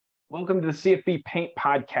Welcome to the CFB Paint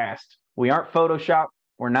Podcast. We aren't Photoshop,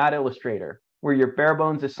 we're not Illustrator. We're your bare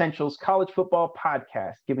bones essentials college football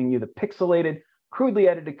podcast, giving you the pixelated, crudely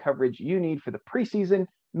edited coverage you need for the preseason,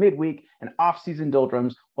 midweek, and off-season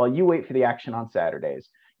doldrums while you wait for the action on Saturdays.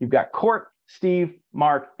 You've got Court, Steve,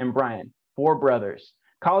 Mark, and Brian, four brothers,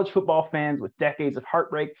 college football fans with decades of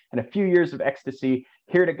heartbreak and a few years of ecstasy,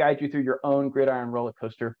 here to guide you through your own gridiron roller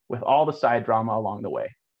coaster with all the side drama along the way.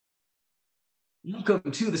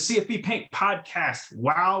 Welcome to the CFB Paint Podcast.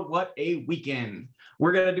 Wow, what a weekend.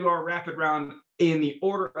 We're going to do our rapid round in the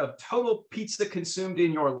order of total pizza consumed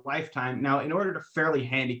in your lifetime. Now, in order to fairly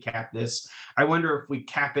handicap this, I wonder if we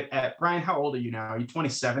cap it at, Brian, how old are you now? Are you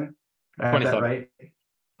 27? I have that right?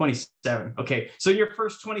 27. Okay, so your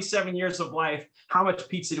first 27 years of life, how much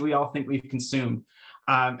pizza do we all think we've consumed?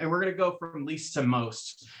 And we're going to go from least to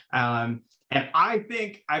most. And I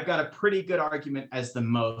think I've got a pretty good argument as the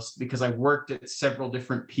most because I worked at several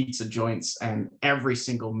different pizza joints and every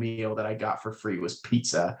single meal that I got for free was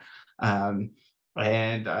pizza. And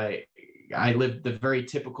I lived the very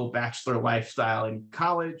typical bachelor lifestyle in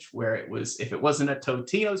college where it was, if it wasn't a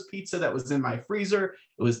Totino's pizza that was in my freezer,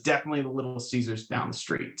 it was definitely the Little Caesars down the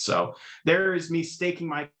street. So there is me staking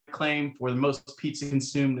my claim for the most pizza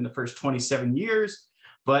consumed in the first 27 years,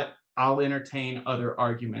 but I'll entertain other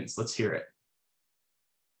arguments. Let's hear it.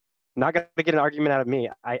 Not going to get an argument out of me.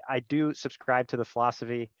 I do subscribe to the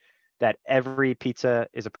philosophy that every pizza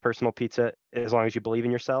is a personal pizza as long as you believe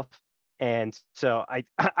in yourself. And so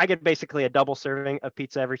I get basically a double serving of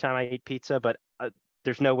pizza every time I eat pizza, but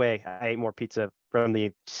there's no way I ate more pizza from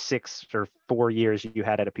the 6 or 4 years you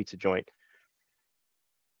had at a pizza joint.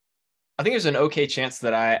 I think there's an okay chance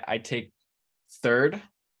that I take third.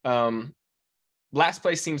 Last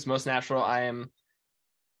place seems most natural. I am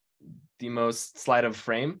the most sleight of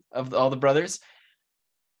frame of all the brothers,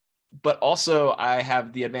 but also I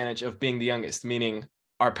have the advantage of being the youngest, meaning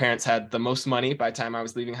our parents had the most money by the time I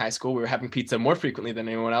was leaving high school. We were having pizza more frequently than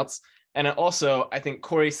anyone else. And also I think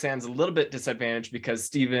Corey stands a little bit disadvantaged because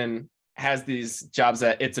Steven has these jobs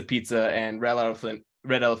at It's a Pizza and Red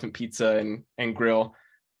Elephant Pizza and Grill.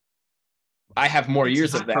 I have more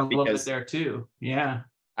years of that because there too. Yeah.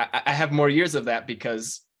 I have more years of that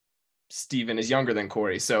because Steven is younger than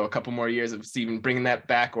Corey. So a couple more years of Steven bringing that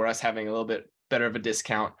back or us having a little bit better of a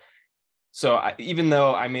discount. So even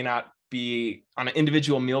though I may not be on an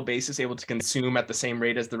individual meal basis able to consume at the same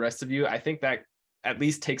rate as the rest of you, I think that at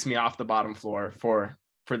least takes me off the bottom floor for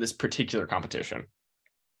this particular competition.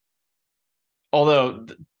 Although,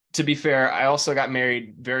 to be fair, I also got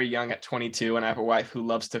married very young at 22 and I have a wife who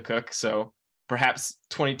loves to cook. So perhaps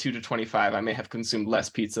 22 to 25, I may have consumed less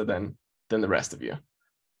pizza than the rest of you.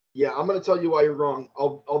 Yeah, I'm going to tell you why you're wrong.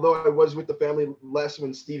 Although I was with the family less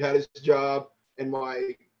when Steve had his job and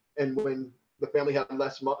when the family had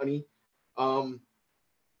less money. When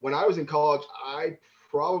I was in college, I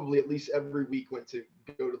probably at least every week went to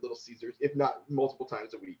go to Little Caesars, if not multiple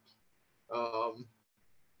times a week.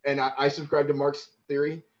 And I subscribe to Mark's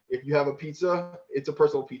theory. If you have a pizza, it's a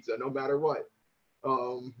personal pizza, no matter what.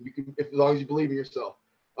 You can, as long as you believe in yourself.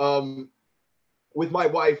 With my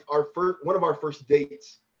wife, one of our first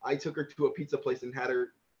dates, I took her to a pizza place and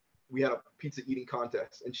we had a pizza eating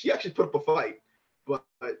contest, and she actually put up a fight. But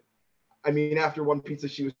I mean, after one pizza,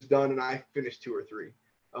 she was done, and I finished 2 or 3.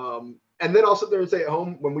 And then I'll sit there and say at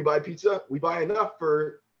home, when we buy pizza, we buy enough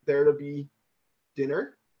for there to be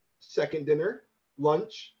dinner, second dinner,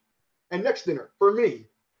 lunch, and next dinner for me.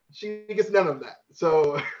 She gets none of that.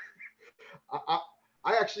 So I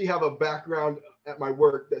actually have a background at my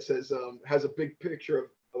work that says has a big picture of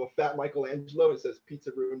a fat Michelangelo. It says "Pizza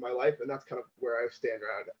ruined my life," and that's kind of where I stand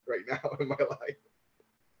right now in my life.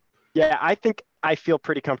 Yeah, I think I feel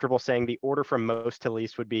pretty comfortable saying the order from most to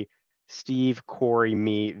least would be Steve, Corey,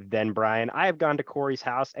 me, then Brian. I have gone to Corey's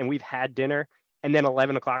house and we've had dinner, and then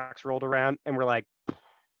 11 o'clock's rolled around and we're like,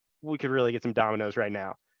 we could really get some Domino's right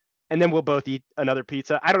now. And then we'll both eat another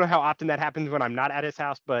pizza. I don't know how often that happens when I'm not at his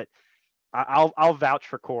house, but I'll vouch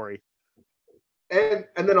for Corey. And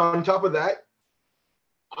then on top of that,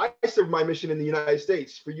 I served my mission in the United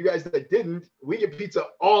States. For you guys that didn't, we get pizza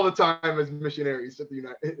all the time as missionaries at the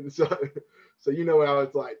United. So you know how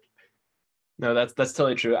it's like. No, that's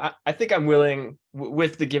totally true. I think I'm willing,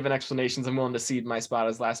 with the given explanations, I'm willing to cede my spot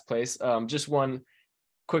as last place. Just one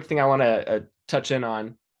quick thing I want to touch in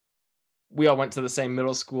on. We all went to the same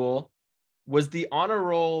middle school. Was the honor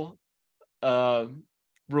roll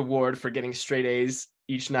reward for getting straight A's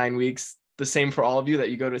each 9 weeks the same for all of you, that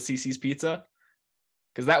you go to CC's Pizza?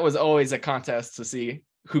 Because that was always a contest to see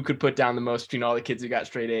who could put down the most between all the kids who got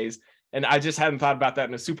straight A's. And I just hadn't thought about that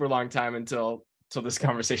in a super long time until this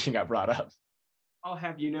conversation got brought up. I'll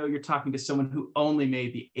have you know you're talking to someone who only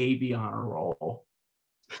made the AB honor roll.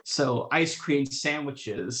 So ice cream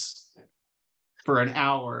sandwiches for an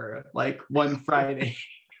hour, like one Friday.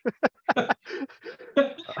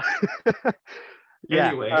 Yeah.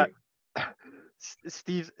 Anyway.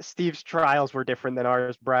 Steve's trials were different than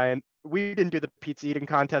ours, Brian. We didn't do the pizza eating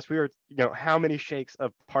contest. We were, how many shakes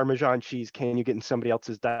of Parmesan cheese can you get in somebody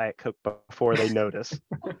else's Diet Coke before they notice?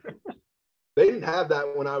 They didn't have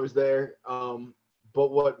that when I was there.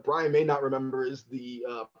 But what Brian may not remember is the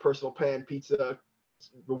personal pan pizza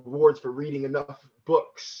rewards for reading enough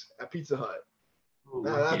books at Pizza Hut.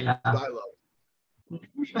 That's what I love.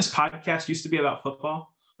 This podcast used to be about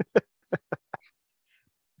football.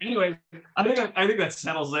 Anyway, I think that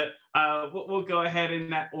settles it. We'll go ahead in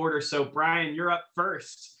that order. So, Brian, you're up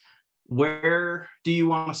first. Where do you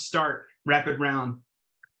want to start? Rapid round.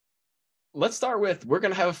 Let's start with, we're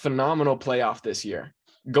going to have a phenomenal playoff this year.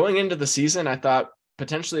 Going into the season, I thought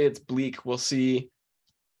potentially it's bleak. We'll see,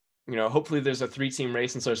 hopefully there's a 3-team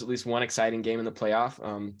race, and so there's at least one exciting game in the playoff.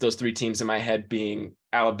 Those 3 teams in my head being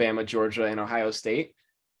Alabama, Georgia, and Ohio State.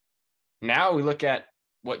 Now we look at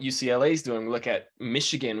what UCLA is doing. We look at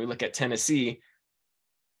Michigan. We look at Tennessee.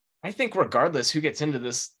 I think regardless who gets into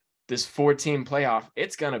this 4-team playoff,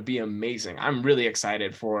 it's going to be amazing. I'm really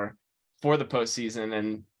excited for the postseason,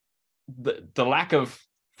 and the lack of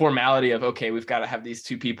formality of, okay, we've got to have these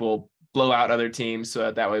 2 people blow out other teams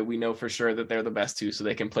so that way we know for sure that they're the best 2 so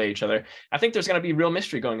they can play each other. I think there's going to be real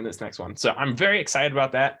mystery going in this next one. So I'm very excited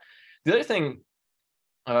about that. The other thing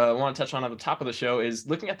I want to touch on at the top of the show is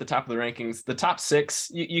looking at the top of the rankings. The top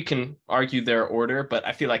 6, you can argue their order, but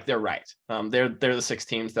I feel like they're right. They're the 6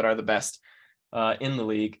 teams that are the best in the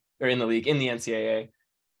league in the NCAA.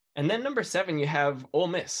 And then number 7, you have Ole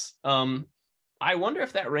Miss. I wonder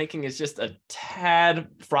if that ranking is just a tad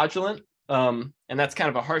fraudulent. And that's kind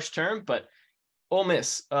of a harsh term, but Ole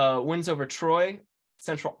Miss wins over Troy,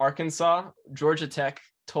 Central Arkansas, Georgia Tech,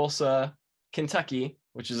 Tulsa, Kentucky,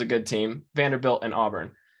 which is a good team, Vanderbilt, and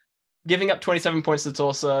Auburn. Giving up 27 points to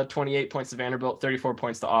Tulsa, 28 points to Vanderbilt, 34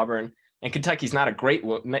 points to Auburn. And Kentucky's not a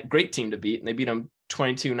great team to beat, and they beat them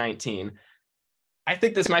 22-19. I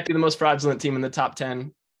think this might be the most fraudulent team in the top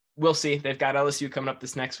 10. We'll see. They've got LSU coming up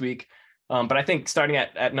this next week. But I think starting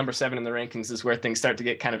at number 7 in the rankings is where things start to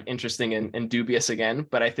get kind of interesting and dubious again.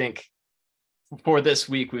 But I think for this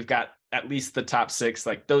week, we've got at least the top 6.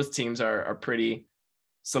 Like, those teams are pretty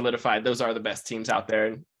solidified. Those are the best teams out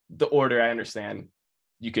there. The order, I understand,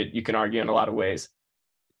 you can argue in a lot of ways.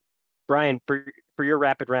 Brian, for your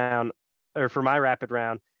rapid round, or for my rapid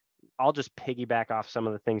round, I'll just piggyback off some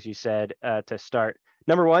of the things you said to start.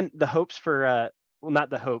 Number 1, the hopes for well, not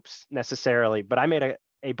the hopes necessarily, but I made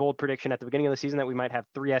a bold prediction at the beginning of the season that we might have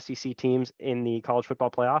 3 SEC teams in the college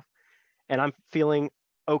football playoff, and I'm feeling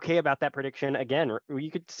okay about that prediction. Again,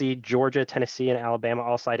 you could see Georgia, Tennessee, and Alabama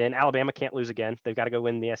all slide in. Alabama can't lose again. They've got to go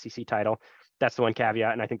win the SEC title. That's the one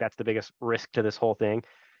caveat, and I think that's the biggest risk to this whole thing.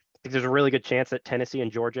 I think there's a really good chance that Tennessee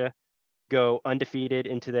and Georgia go undefeated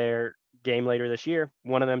into their game later this year.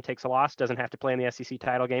 One of them takes a loss, doesn't have to play in the SEC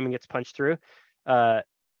title game, and gets punched through.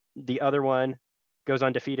 The other one goes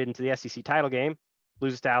undefeated into the SEC title game,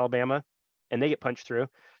 loses to Alabama, and they get punched through.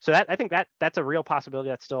 So I think that's a real possibility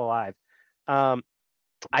that's still alive.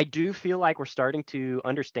 I do feel like we're starting to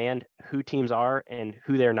understand who teams are and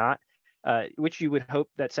who they're not, which you would hope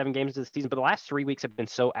that 7 games into the season. But the last 3 weeks have been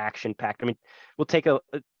so action-packed. I mean, we'll take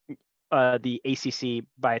the ACC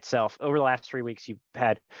by itself. Over the last 3 weeks, you've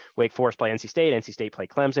had Wake Forest play NC State play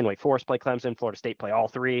Clemson, Wake Forest play Clemson, Florida State play all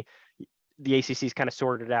 3. The ACC's kind of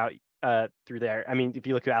sorted out through there. I mean, if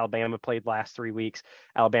you look at Alabama played last 3 weeks,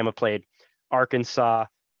 Alabama played Arkansas.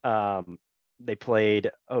 They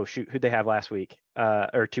played, who'd they have last week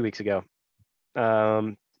or 2 weeks ago?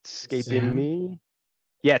 Escaping me.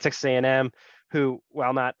 Yeah, Texas A&M, who,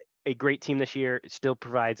 while not a great team this year, still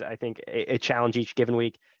provides, I think, a challenge each given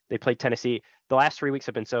week. They played Tennessee. The last 3 weeks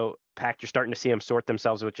have been so packed. You're starting to see them sort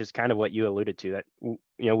themselves, which is kind of what you alluded to, that,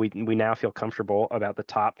 we now feel comfortable about the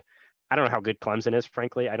top. I don't know how good Clemson is,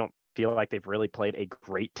 frankly. I don't feel like they've really played a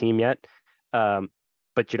great team yet.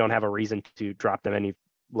 But you don't have a reason to drop them any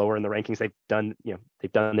lower in the rankings. They've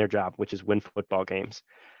done their job, which is win football games.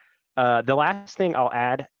 The last thing I'll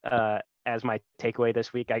add as my takeaway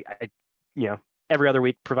this week, I every other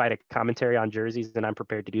week provide a commentary on jerseys, and I'm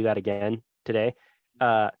prepared to do that again today.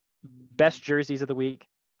 Best jerseys of the week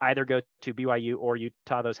either go to BYU or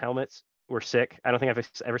Utah. Those helmets were sick. I don't think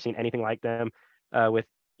I've ever seen anything like them with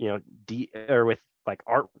with like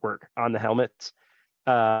artwork on the helmets.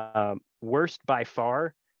 Worst by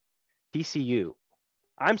far, TCU.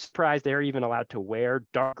 I'm surprised they're even allowed to wear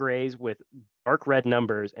dark grays with dark red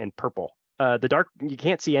numbers and purple. The dark, you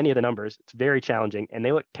can't see any of the numbers. It's very challenging, and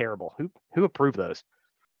they look terrible. Who approved those?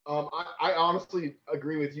 I honestly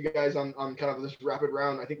agree with you guys on kind of this rapid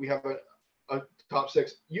round. I think we have a top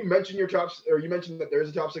six. You mentioned you mentioned that there's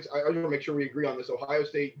a top six. I just want to make sure we agree on this. Ohio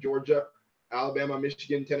State, Georgia, Alabama,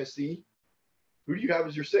 Michigan, Tennessee. Who do you have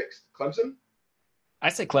as your sixth? Clemson? I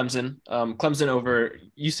say Clemson. Clemson over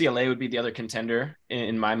UCLA would be the other contender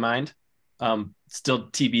in my mind. Still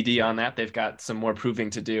TBD on that. They've got some more proving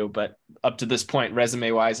to do, but up to this point,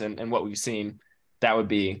 resume wise and what we've seen, that would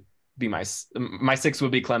be my six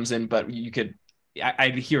would be Clemson, but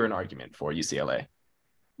I'd hear an argument for UCLA.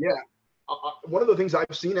 Yeah. One of the things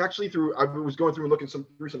I've seen actually I was going through and looking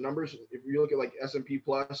through some numbers. If you look at like S&P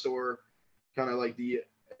Plus or kind of like the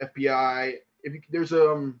FPI, there's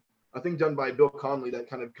a thing done by Bill Conley that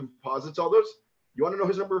kind of composites all those. You want to know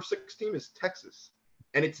his number 6 team is Texas,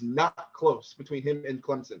 and it's not close between him and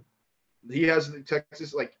Clemson. He has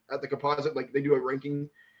Texas like at the composite, like they do a ranking.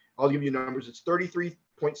 I'll give you numbers. It's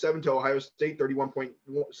 33.7 to Ohio State,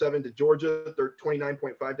 31.7 to Georgia,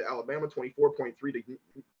 29.5 to Alabama, 24.3 to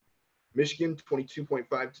Michigan,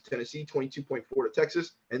 22.5 to Tennessee, 22.4 to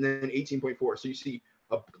Texas, and then 18.4. So you see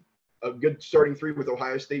a good starting 3 with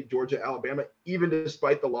Ohio State, Georgia, Alabama, even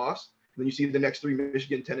despite the loss. And then you see the next 3,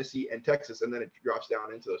 Michigan, Tennessee, and Texas, and then it drops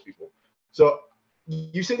down into those people. So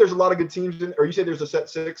you say there's a lot of good teams or you say there's a set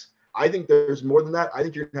 6. I think there's more than that. I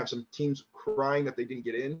think you're going to have some teams crying that they didn't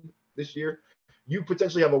get in this year. You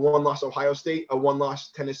potentially have a 1-loss Ohio State, a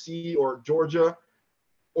 1-loss Tennessee or Georgia,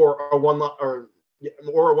 or a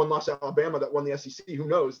 1-loss Alabama that won the SEC. Who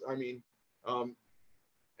knows? I mean, and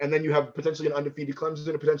then you have potentially an undefeated Clemson,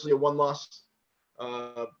 and potentially a 1-loss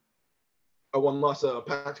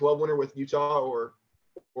Pac-12 winner with Utah or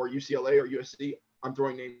UCLA or USC. I'm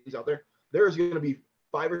throwing names out there. There is going to be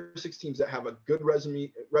 5 or 6 teams that have a good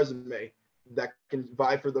resume that can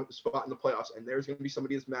vie for the spot in the playoffs, and there's going to be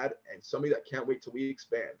somebody that's mad and somebody that can't wait till we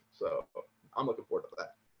expand. So I'm looking forward to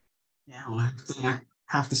that. Yeah, we'll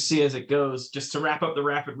have to see as it goes. Just to wrap up the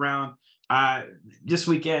rapid round, this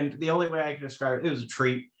weekend, the only way I can describe it was a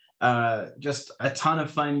treat. Just a ton of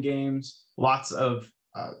fun games, lots of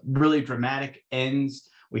really dramatic ends.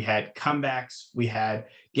 We had comebacks. We had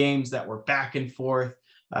games that were back and forth,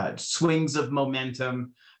 swings of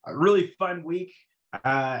momentum. A really fun week.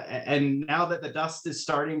 And now that the dust is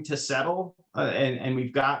starting to settle, and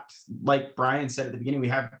we've got, like Brian said at the beginning, we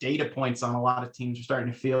have data points on a lot of teams. We're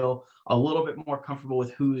starting to feel a little bit more comfortable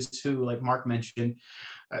with who is who, like Mark mentioned.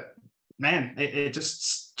 Man, it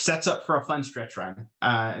just sets up for a fun stretch run.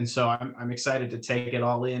 And so I'm excited to take it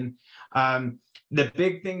all in. The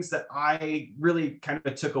big things that I really kind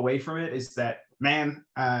of took away from it is that, man,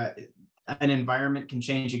 an environment can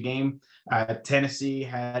change a game. Tennessee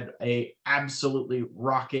had a absolutely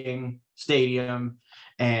rocking stadium,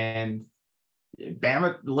 and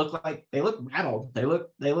Bama looked like they looked rattled. They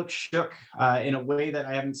look shook in a way that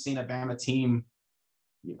I haven't seen a Bama team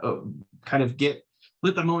kind of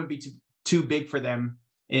let the moment be too big for them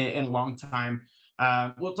in a long time.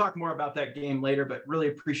 We'll talk more about that game later, but really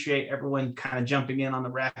appreciate everyone kind of jumping in on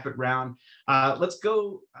the rapid round. Let's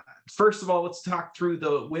go. First of all, let's talk through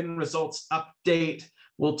the win results update.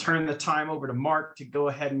 We'll turn the time over to Mark to go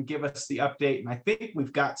ahead and give us the update. And I think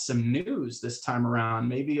we've got some news this time around,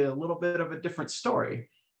 maybe a little bit of a different story.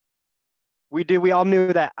 We do. We all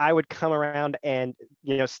knew that I would come around and,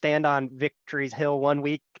 stand on victory's hill one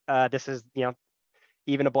week. This is,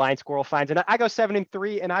 even a blind squirrel finds it. I go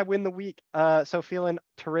 7-3 and I win the week. So feeling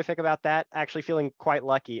terrific about that. Actually feeling quite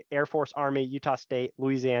lucky. Air Force, Army, Utah State,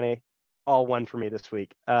 Louisiana, all won for me this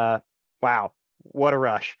week. Wow, what a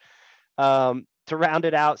rush. To round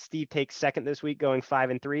it out, Steve takes second this week, going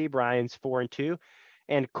 5-3. Brian's 4-2,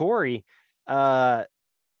 and Corey,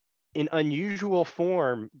 in unusual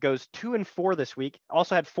form, goes 2-4 this week.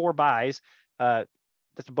 Also had 4 buys. That's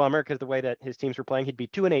a bummer because the way that his teams were playing, he'd be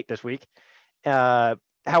 2-8 this week.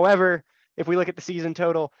 However, if we look at the season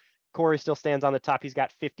total, Corey still stands on the top. He's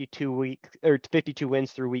got 52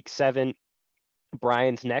 wins through week 7.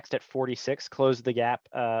 Brian's next at 46, closed the gap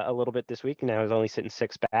a little bit this week. Now he's only sitting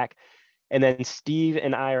 6 back. And then Steve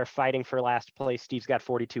and I are fighting for last place. Steve's got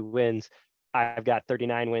 42 wins. I've got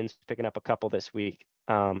 39 wins, picking up a couple this week.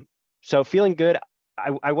 So feeling good.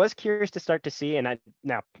 I was curious to start to see, and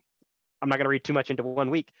now I'm not going to read too much into one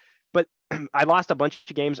week, but I lost a bunch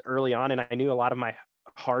of games early on, and I knew a lot of my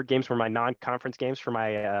hard games were my non-conference games for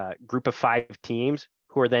my group of 5 teams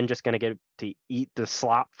who are then just going to get to eat the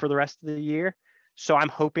slop for the rest of the year. So I'm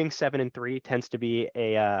hoping 7-3 tends to be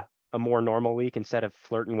a more normal week instead of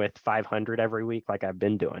flirting with 500 every week like I've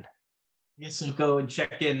been doing. Yes, I'll go and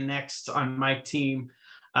check in next on my team.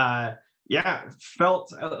 Yeah,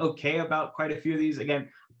 felt okay about quite a few of these. Again,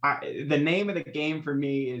 the name of the game for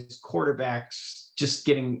me is quarterbacks. Just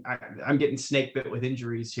I'm getting snake bit with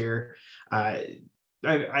injuries here.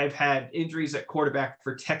 I've had injuries at quarterback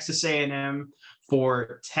for Texas A&M,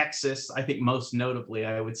 for Texas, I think most notably,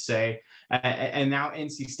 I would say. And now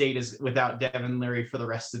NC State is without Devin Leary for the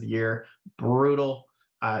rest of the year. Brutal.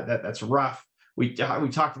 That's rough. We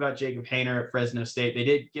talked about Jacob Hayner at Fresno State. They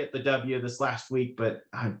did get the W this last week, but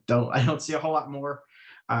I don't see a whole lot more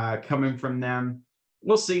coming from them.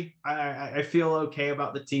 We'll see. I feel okay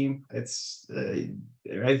about the team.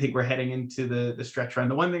 I think we're heading into the stretch run.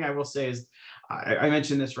 The one thing I will say is, I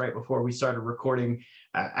mentioned this right before we started recording.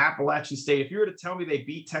 Appalachian State, if you were to tell me they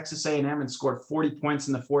beat Texas A&M and scored 40 points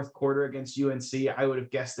in the fourth quarter against UNC, I would have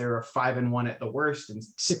guessed they were 5-1 at the worst and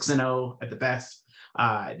 6-0 at the best.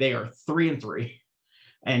 They are 3-3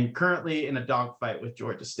 and currently in a dogfight with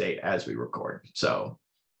Georgia State as we record. So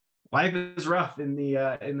life is rough in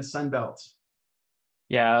the Sun Belt.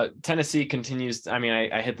 Yeah, Tennessee continues. I mean,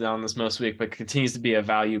 I hit on this most week, but continues to be a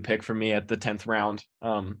value pick for me at the 10th round.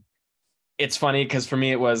 It's funny because for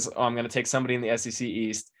me it was, I'm going to take somebody in the SEC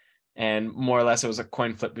East, and more or less it was a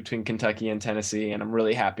coin flip between Kentucky and Tennessee, and I'm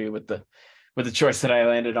really happy with the choice that I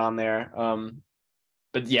landed on there.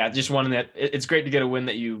 But yeah, just one that it's great to get a win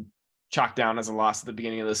that you chalk down as a loss at the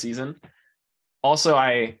beginning of the season. Also,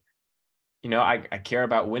 I care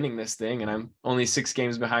about winning this thing, and I'm only 6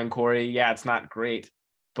 games behind Corey. Yeah, it's not great,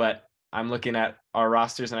 but I'm looking at our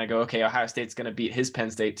rosters and I go, okay, Ohio State's going to beat his Penn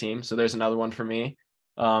State team, so there's another one for me.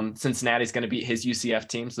 Cincinnati's going to beat his UCF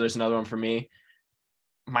team, so there's another one for me.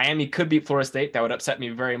 Miami could beat Florida State. That would upset me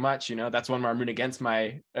very much. That's one where I'm rooting against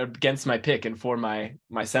my pick and for my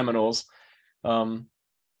Seminoles.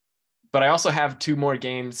 But I also have 2 more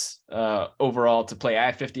games overall to play. I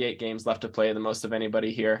have 58 games left to play, the most of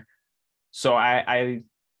anybody here. So I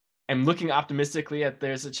am looking optimistically at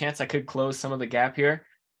there's a chance I could close some of the gap here.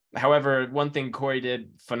 However, one thing Corey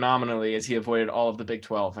did phenomenally is he avoided all of the Big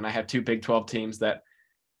 12. And I have 2 Big 12 teams that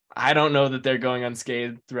I don't know that they're going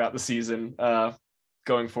unscathed throughout the season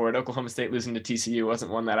going forward. Oklahoma State losing to TCU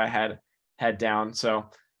wasn't one that I had down. So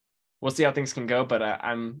we'll see how things can go. But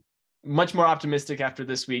I'm much more optimistic after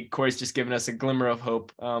this week. Corey's just given us a glimmer of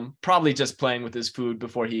hope, probably just playing with his food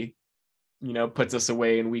before he puts us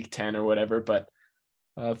away in week 10 or whatever, but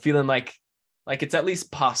feeling like it's at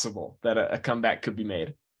least possible that a comeback could be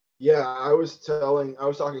made. Yeah, I was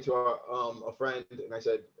talking to a friend and I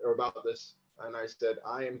said about this, and I said,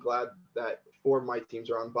 I am glad that 4 of my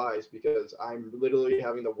teams are on byes because I'm literally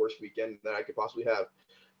having the worst weekend that I could possibly have.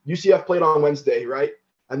 UCF played on Wednesday, right?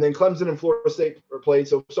 And then Clemson and Florida State played,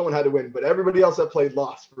 so someone had to win, but everybody else that played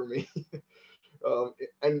lost for me.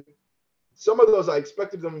 And some of those I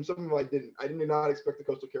expected them, some of them I didn't. I did not expect the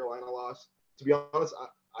Coastal Carolina loss. To be honest,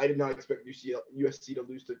 I did not expect USC to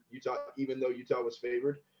lose to Utah, even though Utah was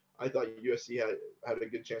favored. I thought USC had a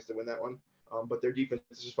good chance to win that one, but their defense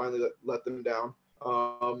just finally let them down.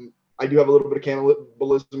 I do have a little bit of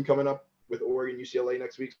cannibalism coming up with Oregon, UCLA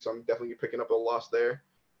next week, so I'm definitely picking up a loss there.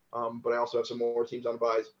 But I also have some more teams on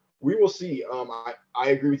byes. We will see. I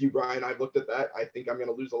agree with you, Brian. I've looked at that. I think I'm going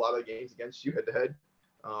to lose a lot of games against you head-to-head.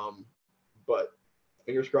 But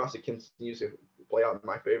fingers crossed it continues to play out in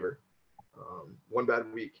my favor. One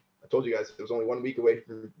bad week. I told you guys it was only 1 week away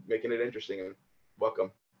from making it interesting, and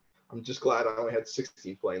welcome. I'm just glad I only had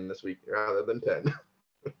 16 playing this week rather than 10.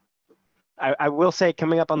 I will say,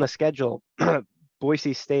 coming up on the schedule,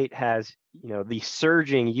 Boise State has, the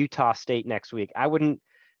surging Utah State next week.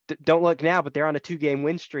 Don't look now, but they're on a 2-game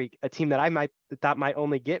win streak, a team that I thought might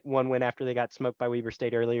only get 1 win after they got smoked by Weber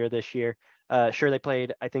State earlier this year. Sure, they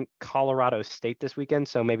played, I think, Colorado State this weekend,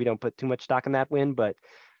 so maybe don't put too much stock in that win, but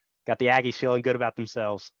got the Aggies feeling good about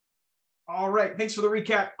themselves. All right, thanks for the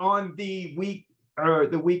recap on the week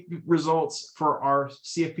results for our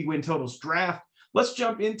CFP win totals draft. Let's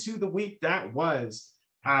jump into the week that was.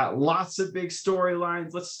 Lots of big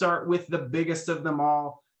storylines. Let's start with the biggest of them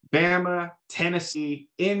all. Bama, Tennessee,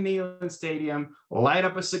 in Neyland Stadium. Light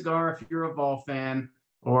up a cigar if you're a Vol fan,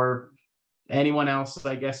 or anyone else,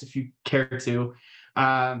 I guess, if you care to.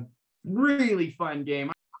 Really fun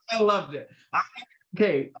game. I loved it.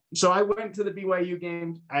 Okay, so I went to the BYU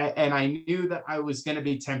game, and I knew that I was going to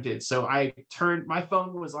be tempted. So my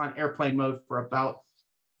phone was on airplane mode for about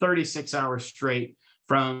 36 hours straight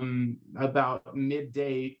from about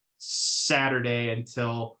midday Saturday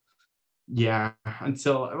until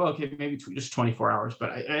maybe just 24 hours,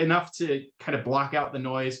 but enough to kind of block out the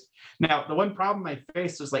noise. Now, the one problem I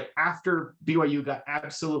faced was after BYU got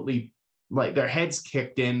absolutely their heads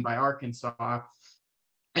kicked in by Arkansas,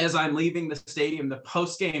 as I'm leaving the stadium, the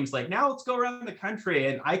post game's like, now let's go around the country.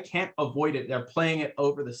 And I can't avoid it. They're playing it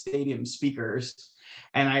over the stadium speakers.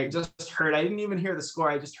 And I just heard, I didn't even hear the score.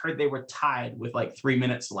 I just heard they were tied with like 3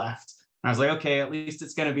 minutes left. And I was like, okay, at least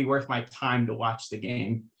it's going to be worth my time to watch the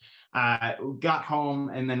game. Got home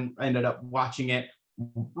and then ended up watching it.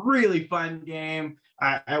 Really fun game.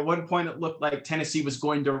 At one point, it looked like Tennessee was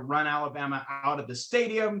going to run Alabama out of the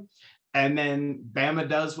stadium. And then Bama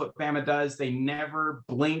does what Bama does. They never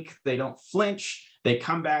blink. They don't flinch. They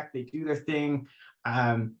come back. They do their thing.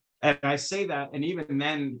 And I say that, and even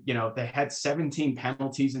then, they had 17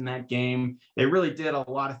 penalties in that game. They really did a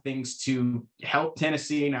lot of things to help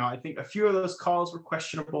Tennessee. Now, I think a few of those calls were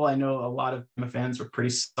questionable. I know a lot of Bama fans were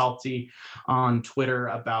pretty salty on Twitter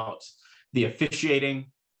about the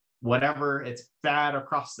officiating, whatever. It's bad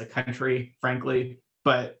across the country, frankly.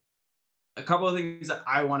 But a couple of things that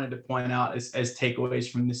I wanted to point out as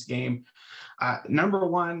takeaways from this game. Number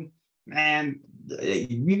one, man,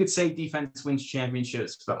 you could say defense wins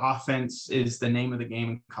championships, but offense is the name of the game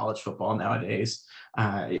in college football nowadays.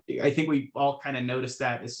 I think we all kind of noticed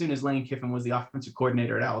that as soon as Lane Kiffin was the offensive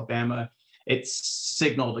coordinator at Alabama, it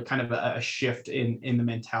signaled a kind of a shift in the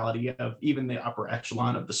mentality of even the upper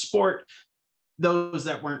echelon of the sport. Those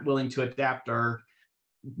that weren't willing to adapt are,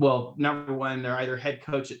 well, number one, they're either head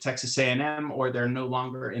coach at Texas A&M or they're no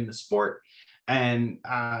longer in the sport. And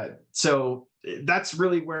so that's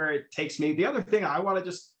really where it takes me. The other thing I want to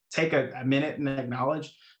just take a minute and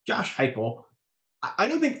acknowledge, Josh Heupel. I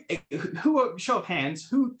don't think, show of hands,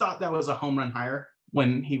 who thought that was a home run hire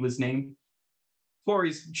when he was named?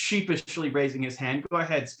 Corey's sheepishly raising his hand. Go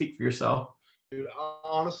ahead, speak for yourself. Dude,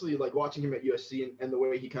 honestly, like watching him at USC and the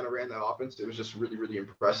way he kind of ran that offense, it was just really, really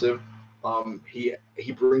impressive.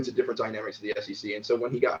 He brings a different dynamic to the SEC, and so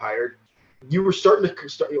when he got hired, you were starting to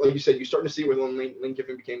like you said, you're starting to see when Lane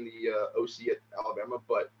Kiffin became the OC at Alabama.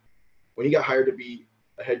 But when he got hired to be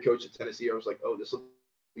a head coach at Tennessee, I was like, oh, this will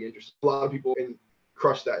be interesting. A lot of people can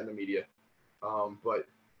crush that in the media, but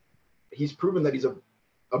he's proven that he's a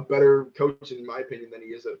better coach, in my opinion, than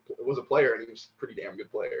he was a player, and he was a pretty damn good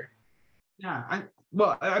player. Yeah, I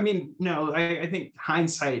think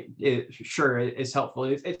hindsight is helpful.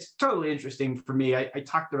 It's totally interesting for me. I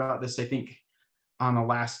talked about this, I think, on the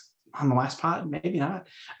last pod, maybe not.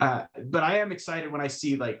 But I am excited when I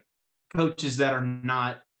see like coaches that are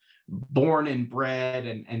not born and bred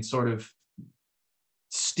and sort of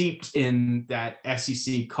steeped in that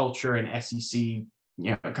SEC culture and SEC,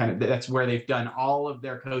 kind of that's where they've done all of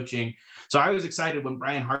their coaching. So I was excited when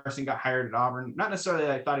Brian Harsin got hired at Auburn. Not necessarily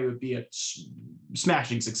that I thought he would be a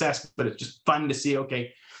smashing success, but it's just fun to see,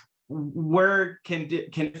 okay, where can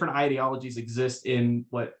different ideologies exist in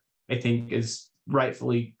what I think is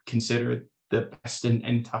rightfully considered the best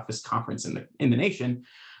and toughest conference in the nation.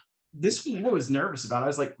 This was what I was nervous about. I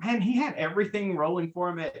was like, man, he had everything rolling for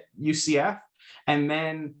him at UCF. And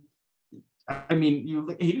then, I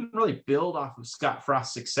mean, he didn't really build off of Scott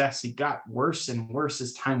Frost's success. He got worse and worse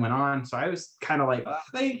as time went on. So I was kind of like,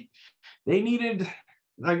 they needed,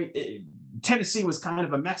 Tennessee was kind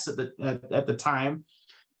of a mess at the time.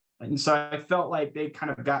 And so I felt like they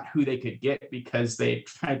kind of got who they could get because they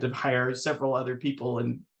tried to hire several other people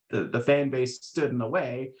and the fan base stood in the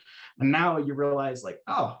way. And now you realize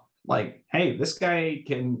hey, this guy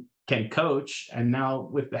can coach. And now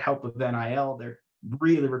with the help of NIL, they're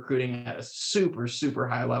really recruiting at a super, super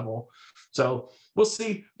high level. So we'll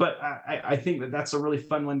see. But I think that's a really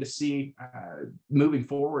fun one to see moving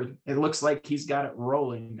forward. It looks like he's got it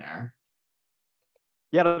rolling there.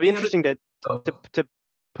 Yeah, it'll be interesting to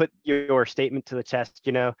put your statement to the test.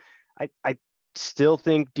 I still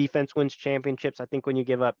think defense wins championships. I think when you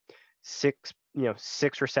give up six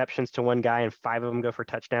receptions to one guy and 5 of them go for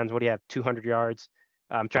touchdowns, what do you have? 200 yards.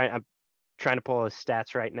 I'm trying to pull his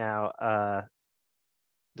stats right now.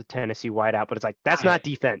 The Tennessee wideout, but it's like, that's not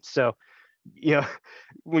defense. So,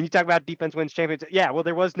 when you talk about defense wins championships, yeah, well,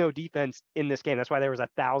 there was no defense in this game. That's why there was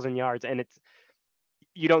 1,000 yards, and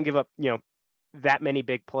you don't give up, that many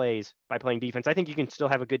big plays by playing defense. I think you can still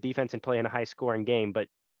have a good defense and play in a high scoring game, but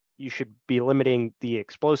you should be limiting the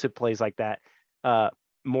explosive plays like that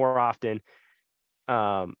more often.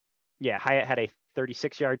 Hyatt had a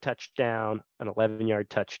 36-yard touchdown, an 11-yard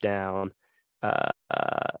touchdown, a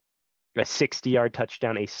 60-yard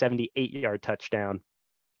touchdown, a 78-yard touchdown,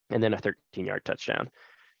 and then a 13-yard touchdown.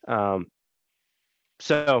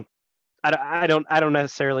 So I don't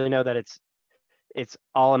necessarily know that it's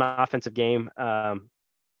all an offensive game.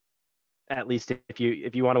 At least if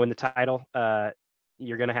you want to win the title,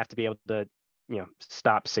 you're going to have to be able to,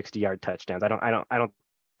 stop 60-yard touchdowns. I don't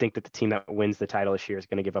think that the team that wins the title this year is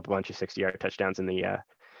going to give up a bunch of 60-yard touchdowns in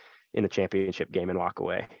in the championship game and walk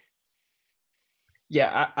away.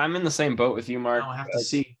 Yeah, I'm in the same boat with you, Mark. I'll have to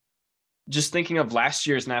see. Just thinking of last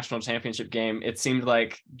year's national championship game, it seemed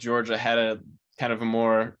like Georgia had a kind of a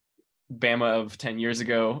more Bama of 10 years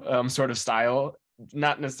ago sort of style,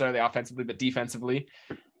 not necessarily offensively, but defensively.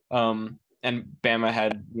 And Bama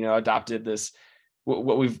had, adopted this,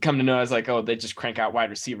 what we've come to know as like, oh, they just crank out wide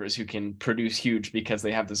receivers who can produce huge because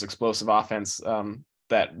they have this explosive offense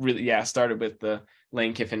that really, started with the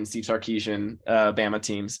Lane Kiffin, Steve Sarkisian Bama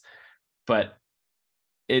teams. But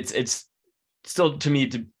it's still, to me,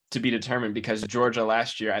 to be determined, because Georgia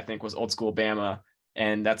last year, I think, was old school Bama,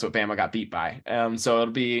 and that's what Bama got beat by. So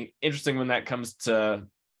it'll be interesting when that comes to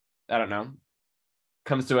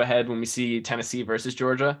a head when we see Tennessee versus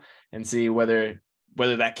Georgia, and see whether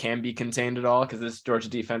that can be contained at all, because this Georgia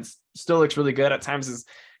defense still looks really good at times, is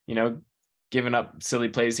giving up silly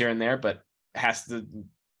plays here and there, but has to.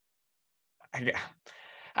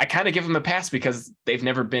 I kind of give them a pass because they've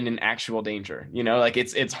never been in actual danger. Like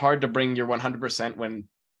it's hard to bring your 100% when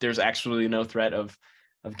there's actually no threat of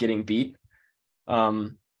getting beat, or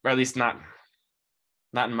at least not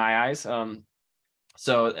in my eyes.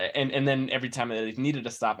 So and then every time they've needed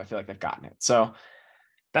to stop, I feel like they've gotten it. So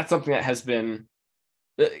that's something that has been,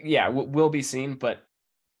 will be seen. But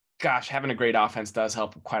gosh, having a great offense does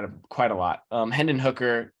help quite a lot. Hendon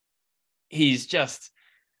Hooker, he's just.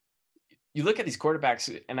 You look at these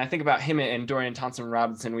quarterbacks, and I think about him and Dorian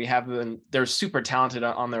Thompson-Robinson. We have them; they're super talented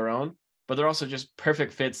on their own, but they're also just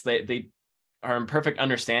perfect fits. They are in perfect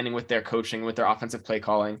understanding with their coaching, with their offensive play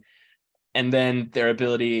calling, and then their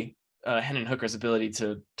ability, Hendon Hooker's ability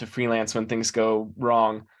to freelance when things go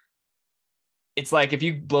wrong. It's like if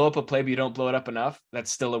you blow up a play but you don't blow it up enough, that's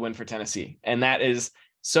still a win for Tennessee, and that is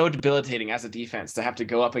so debilitating as a defense to have to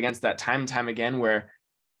go up against that time and time again, where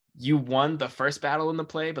you won the first battle in the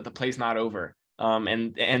play, but the play's not over.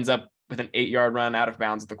 And it ends up with an 8-yard run out of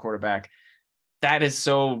bounds at the quarterback. That is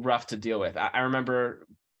so rough to deal with. I remember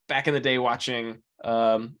back in the day watching,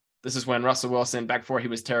 this is when Russell Wilson, back before he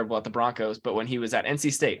was terrible at the Broncos, but when he was at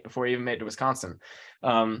NC State, before he even made it to Wisconsin.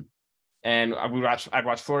 And I'd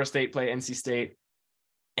watch Florida State play NC State.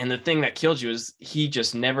 And the thing that killed you is he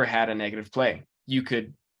just never had a negative play. You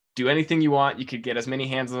could do anything you want. You could get as many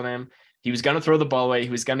hands on him. He was going to throw the ball away.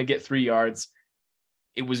 He was going to get 3 yards.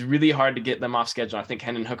 It was really hard to get them off schedule. I think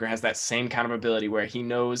Hendon Hooker has that same kind of ability where he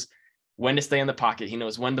knows when to stay in the pocket. He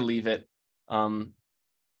knows when to leave it. And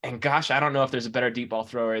gosh, I don't know if there's a better deep ball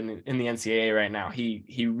thrower in the NCAA right now.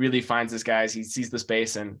 He really finds his guys. He sees the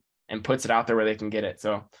space and puts it out there where they can get it.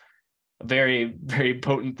 So a very, very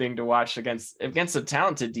potent thing to watch against a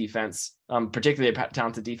talented defense, particularly a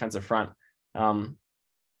talented defensive front.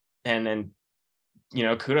 And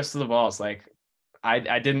kudos to the Vols. Like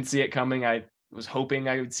I didn't see it coming. I was hoping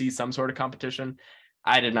I would see some sort of competition.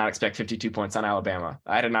 I did not expect 52 points on Alabama.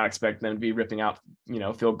 I did not expect them to be ripping out,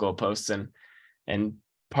 field goal posts and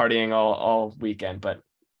partying all weekend, but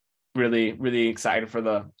really, really excited for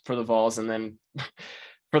the Vols. And then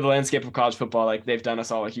for the landscape of college football, like they've done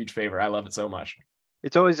us all a huge favor. I love it so much.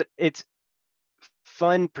 It's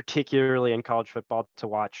fun, particularly in college football, to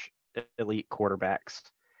watch elite quarterbacks.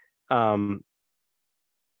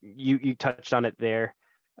 You touched on it there,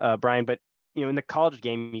 Brian, but in the college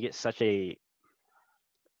game, you get such a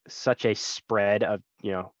spread of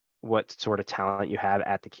what sort of talent you have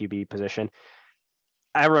at the QB position.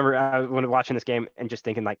 I remember when watching this game and just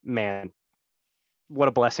thinking, like, man, what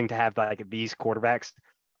a blessing to have like these quarterbacks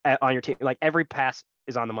on your team. Like every pass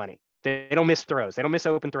is on the money. They don't miss throws. They don't miss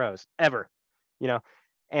open throws ever.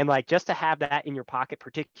 And like just to have that in your pocket,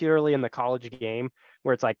 particularly in the college game,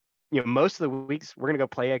 where it's like, most of the weeks we're going to go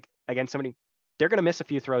play against somebody, they're going to miss a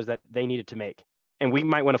few throws that they needed to make. And we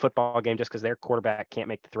might win a football game just because their quarterback can't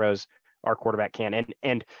make the throws our quarterback can.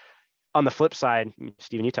 And on the flip side,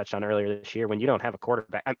 Steven, you touched on earlier this year, when you don't have a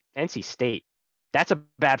quarterback, NC State, that's a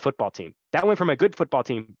bad football team. That went from a good football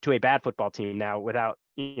team to a bad football team now without,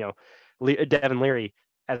 Devin Leary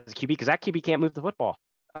as a QB, because that QB can't move the football.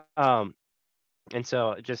 And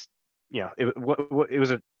so just, it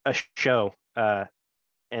was a show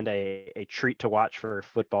and a treat to watch for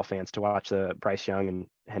football fans, to watch the Bryce Young and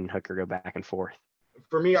Hendon Hooker go back and forth.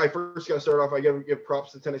 For me, I first got to start off, I give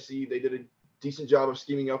props to Tennessee. They did a decent job of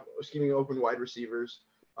scheming open wide receivers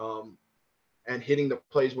and hitting the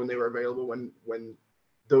plays when they were available, when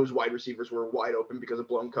those wide receivers were wide open because of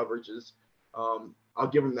blown coverages. I'll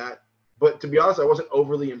give them that. But to be honest, I wasn't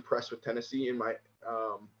overly impressed with Tennessee in my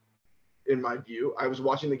view. I was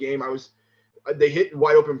watching the game. They hit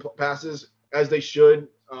wide open passes as they should.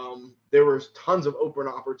 There was tons of open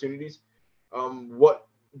opportunities. What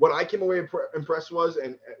I came away impressed was,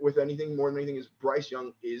 and with anything more than anything, is Bryce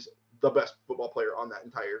Young is the best football player on that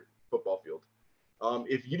entire football field.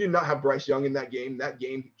 If you did not have Bryce Young in that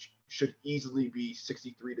game should easily be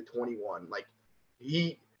 63-21. Like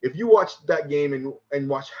if you watch that game and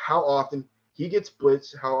watch how often he gets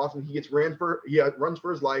blitzed, how often he runs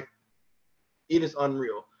for his life, it is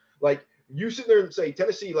unreal. Like you sit there and say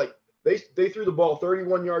Tennessee, like they threw the ball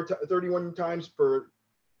 31 times for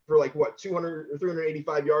like what 200 or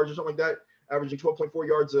 385 yards or something like that, averaging 12.4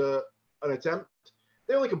 yards an attempt.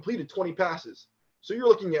 They only completed 20 passes. So you're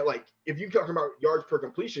looking at, like, if you're talking about yards per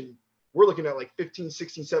completion, we're looking at like 15,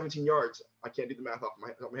 16, 17 yards. I can't do the math off my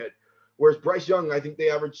head. Whereas Bryce Young, I think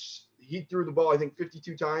he threw the ball, I think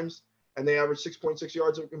 52 times, and they averaged 6.6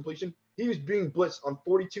 yards of completion. He was being blitzed on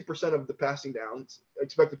 42% of the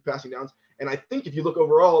expected passing downs. And I think if you look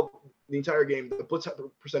overall the entire game, the blitz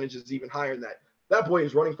percentage is even higher than that. That boy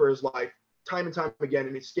is running for his life time and time again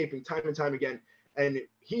and escaping time and time again. And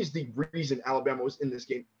he's the reason Alabama was in this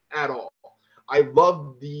game at all. I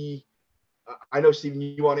love I know, Steven,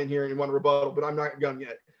 you want in here and you want to rebuttal, but I'm not done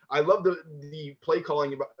yet. I love the play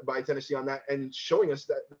calling by Tennessee on that and showing us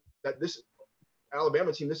that this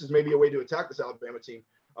Alabama team, this is maybe a way to attack this Alabama team.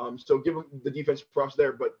 So give the defense props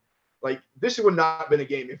there. But, like, this would not have been a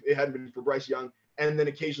game if it hadn't been for Bryce Young and then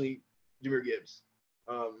occasionally Jahmyr Gibbs.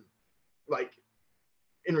 Like,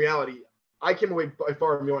 in reality, I came away by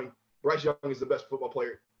far going, Bryce Young is the best football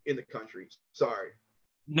player in the country. Sorry.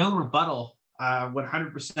 No rebuttal.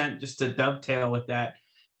 100% just to dovetail with that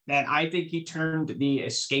I think he turned the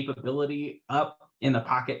escapability up in the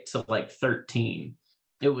pocket to like 13.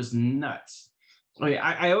 It was nuts.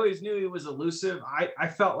 I always knew he was elusive. I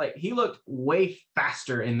felt like he looked way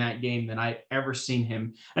faster in that game than I'd ever seen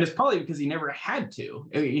him. And it's probably because he never had to.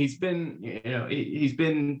 He's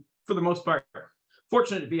been for the most part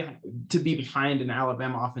fortunate to be behind an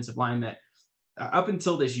Alabama offensive line that up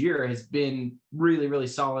until this year has been really, really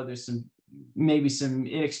solid. There's maybe some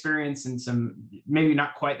inexperience and some maybe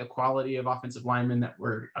not quite the quality of offensive linemen that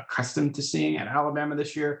we're accustomed to seeing at Alabama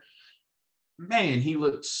this year. Man, he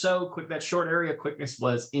looked so quick. That short area quickness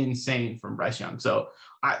was insane from Bryce Young. So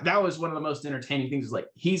that was one of the most entertaining things, is like,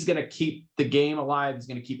 he's going to keep the game alive. He's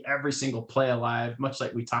going to keep every single play alive, much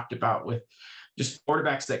like we talked about with just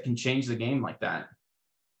quarterbacks that can change the game like that.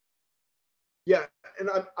 Yeah, and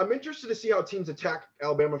I'm interested to see how teams attack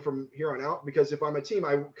Alabama from here on out, because if I'm a team,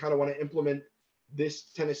 I kind of want to implement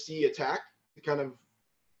this Tennessee attack to kind of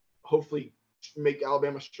hopefully make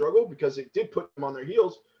Alabama struggle, because it did put them on their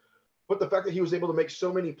heels. But the fact that he was able to make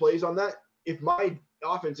so many plays on that, if my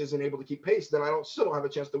offense isn't able to keep pace, then I still don't have a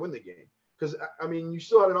chance to win the game. Because, I mean, you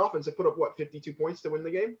still had an offense that put up, 52 points to win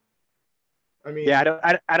the game? I mean, yeah, I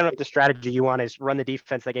don't know if the strategy you want is run the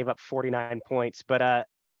defense that gave up 49 points, but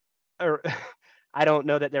I don't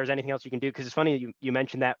know that there's anything else you can do, because it's funny you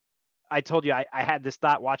mentioned that. I told you I had this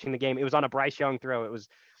thought watching the game. It was on a Bryce Young throw.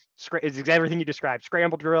 It's everything you described.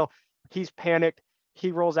 Scramble drill. He's panicked.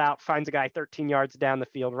 He rolls out, finds a guy 13 yards down the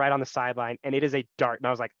field, right on the sideline, and it is a dart. And I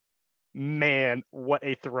was like, man, what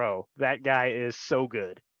a throw. That guy is so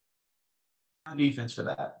good. Defense for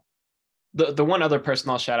that. The one other person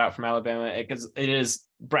I'll shout out from Alabama, because it is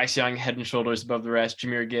Bryce Young head and shoulders above the rest,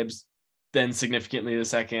 Jahmyr Gibbs then significantly the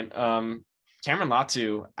second. Cameron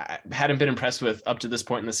Latu, I hadn't been impressed with up to this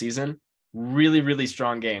point in the season. Really, really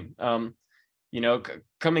strong game.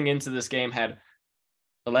 Coming into this game, had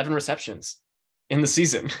 11 receptions in the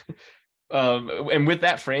season. And with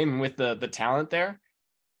that frame, with the talent there,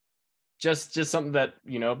 just something that,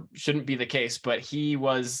 shouldn't be the case. But he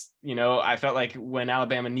was, I felt like when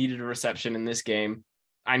Alabama needed a reception in this game,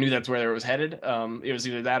 I knew that's where it was headed. It was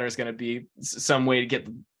either that or it's going to be some way to get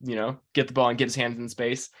the ball and get his hands in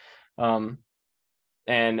space.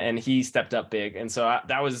 And he stepped up big. And so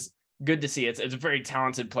that was good to see. It's a very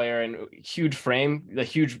talented player and huge frame, the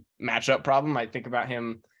huge matchup problem. I think about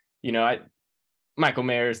him, Michael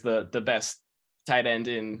Mayer is the best tight end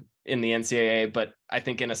in the NCAA, but I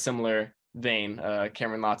think in a similar vein,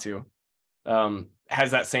 Cameron Latu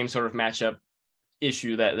has that same sort of matchup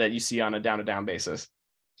issue that you see on a down-to-down basis.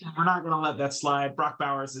 We're not going to let that slide. Brock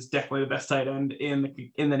Bowers is definitely the best tight end in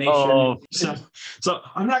the nation. Oh. So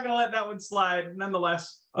I'm not going to let that one slide.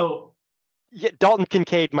 Nonetheless, yeah, Dalton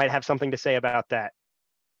Kincaid might have something to say about that.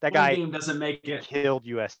 That guy game doesn't make it. Killed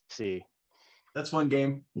USC. That's one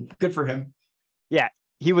game. Good for him. Yeah,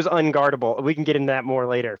 he was unguardable. We can get into that more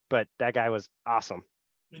later, but that guy was awesome.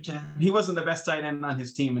 He wasn't the best tight end on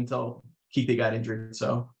his team until Keithy got injured.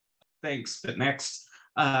 So thanks. But next.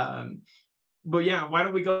 But yeah, why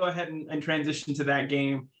don't we go ahead and transition to that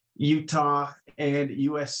game, Utah and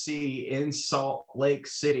USC in Salt Lake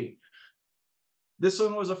City. This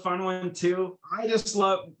one was a fun one too. I just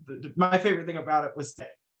love, my favorite thing about it was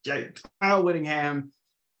that Kyle Whittingham,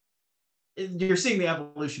 you're seeing the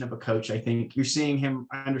evolution of a coach. I think you're seeing him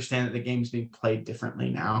understand that the game's being played differently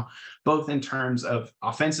now, both in terms of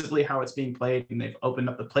offensively, how it's being played, and they've opened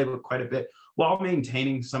up the playbook quite a bit while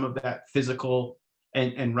maintaining some of that physical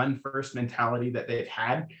and run first mentality that they've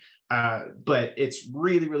had. But it's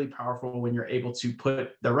really, really powerful when you're able to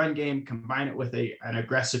put the run game, combine it with an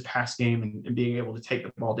aggressive pass game, and being able to take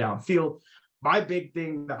the ball downfield. My big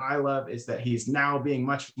thing that I love is that he's now being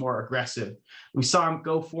much more aggressive. We saw him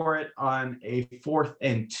go for it on a 4th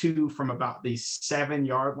and 2 from about the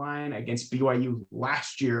 7-yard line against BYU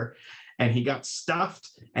last year, and he got stuffed,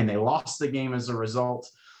 and they lost the game as a result.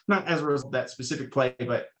 Not as a result of that specific play,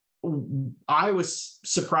 but I was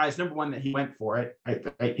surprised, number one, that he went for it.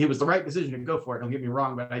 It was the right decision to go for it. Don't get me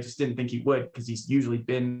wrong, but I just didn't think he would, because he's usually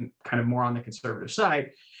been kind of more on the conservative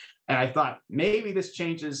side. And I thought maybe this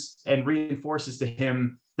changes and reinforces to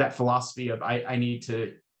him that philosophy of I need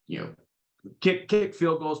to, kick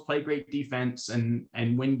field goals, play great defense, and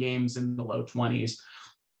win games in the low 20s.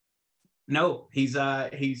 No, he's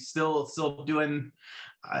still doing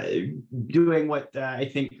what I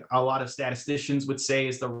think a lot of statisticians would say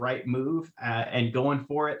is the right move, and going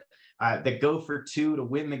for it. The go for 2 to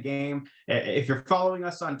win the game. If you're following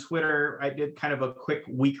us on Twitter, I did kind of a quick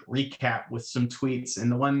week recap with some tweets.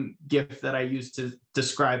 And the one GIF that I used to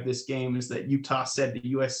describe this game is that Utah said to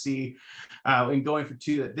USC in going for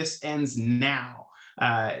 2 that this ends now.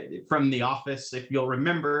 From The Office, if you'll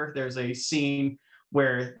remember, there's a scene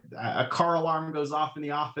where a car alarm goes off in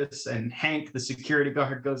the office, and Hank, the security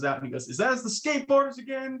guard, goes out and he goes, "Is that the skateboarders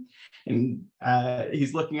again?" And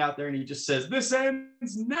he's looking out there and he just says, "This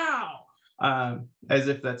ends now," as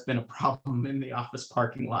if that's been a problem in the office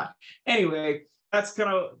parking lot. Anyway, that's kind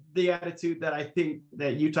of the attitude that I think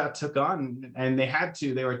that Utah took on, and they had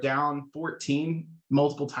to. They were down 14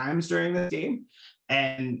 multiple times during the game,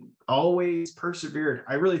 and always persevered.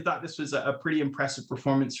 I really thought this was a pretty impressive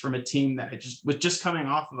performance from a team that was just coming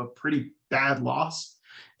off of a pretty bad loss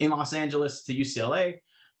in Los Angeles to UCLA.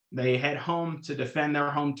 They head home to defend their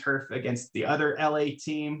home turf against the other LA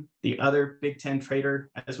team, the other Big Ten traitor,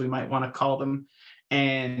 as we might want to call them,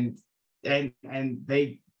 and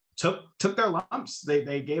they took their lumps.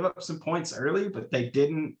 They gave up some points early, but they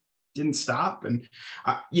didn't stop. And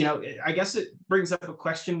I guess it brings up a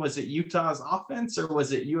question: was it Utah's offense or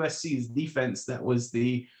was it USC's defense that was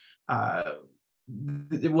the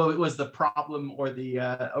problem or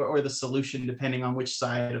the solution, depending on which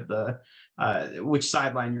side of the which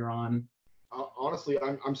sideline you're on? Honestly,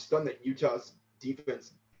 I'm stunned that Utah's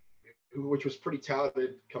defense, which was pretty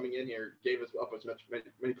talented coming in here, gave us up as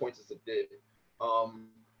many points as it did.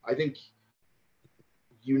 I think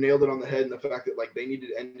you nailed it on the head in the fact that they needed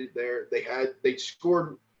to end it there. They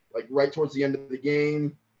scored right towards the end of the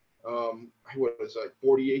game. What was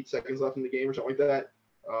 48 seconds left in the game or something like that.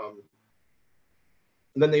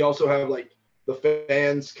 And then they also have the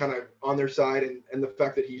fans kind of on their side, and the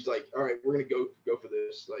fact that he's all right, we're gonna go for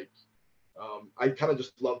this. I kind of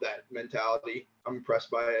just love that mentality. I'm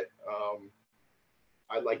impressed by it.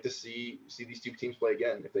 I'd like to see these two teams play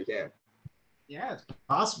again if they can. Yeah, it's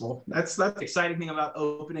possible. That's the exciting thing about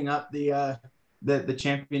opening up the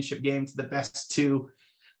championship game to the best 2.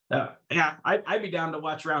 Yeah, I'd be down to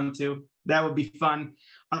watch round 2. That would be fun.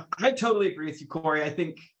 I totally agree with you, Corey. I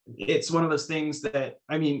think it's one of those things that,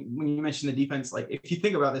 when you mentioned the defense, if you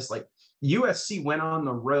think about this, USC went on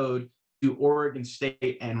the road to Oregon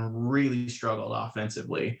State and really struggled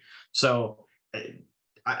offensively. So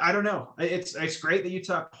I don't know. It's great that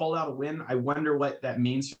Utah pulled out a win. I wonder what that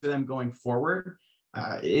means for them going forward,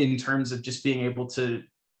 in terms of just being able to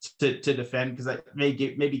defend, because that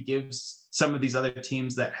maybe gives some of these other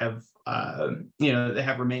teams that have they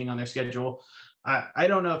have remaining on their schedule. I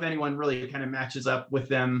don't know if anyone really kind of matches up with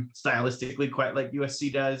them stylistically quite like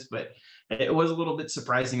USC does, but it was a little bit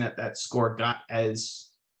surprising that score got as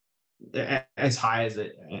high as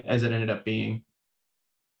it ended up being.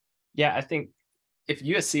 Yeah, I think if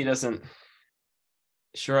USC doesn't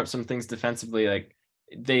shore up some things defensively,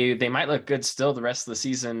 they might look good still the rest of the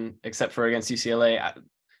season, except for against UCLA.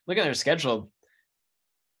 Looking at their schedule,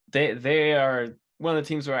 they are one of the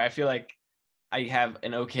teams where I feel like I have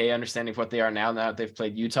an okay understanding of what they are now that they've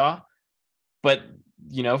played Utah. But,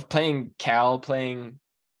 playing Cal, playing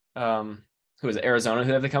who is it, Arizona,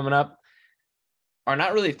 who have they coming up, are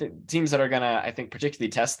not really teams that are going to, I think, particularly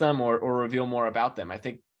test them or reveal more about them. I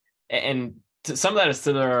think, and some of that is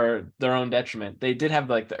to their own detriment. They did have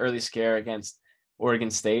the early scare against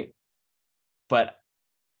Oregon State, but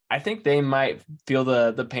I think they might feel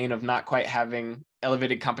the pain of not quite having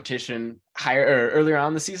elevated competition higher or earlier on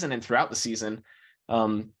in the season and throughout the season.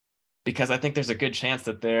 because I think there's a good chance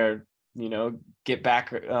that they're, get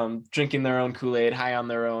back drinking their own Kool-Aid, high on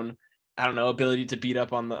their own, I don't know, ability to beat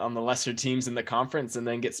up on the lesser teams in the conference and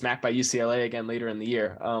then get smacked by UCLA again later in the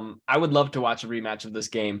year. I would love to watch a rematch of this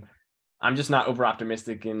game. I'm just not over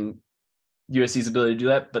optimistic in USC's ability to do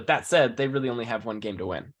that. But that said, they really only have one game to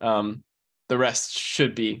win. The rest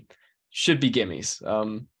should be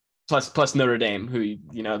gimmies. Plus Notre Dame, who,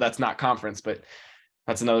 that's not conference, but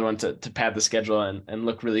that's another one to pad the schedule and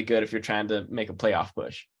look really good if you're trying to make a playoff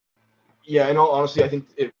push. Yeah, in all honesty, I think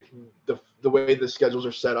if the way the schedules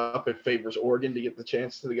are set up, it favors Oregon to get the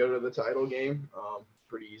chance to go to the title game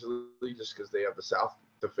pretty easily, just because they have the South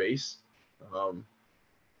to face.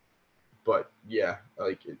 But yeah,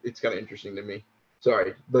 like it's kind of interesting to me.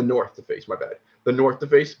 Sorry, the North to face. My bad. The North to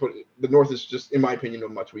face, but the North is just, in my opinion, a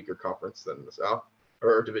much weaker conference than the South,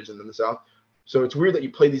 or division than the South. So it's weird that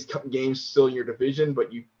you play these games still in your division,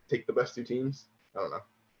 but you take the best two teams. I don't know.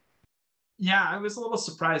 Yeah, I was a little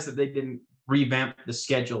surprised that they didn't revamp the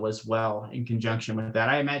schedule as well in conjunction with that.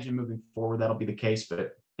 I imagine moving forward that'll be the case,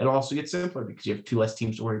 but it'll also get simpler because you have two less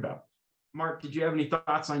teams to worry about. Mark, did you have any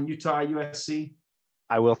thoughts on Utah USC?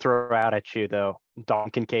 I will throw out at you, though.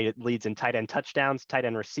 Dalton Kincaid leads in tight end touchdowns, tight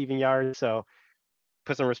end receiving yards. So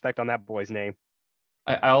put some respect on that boy's name.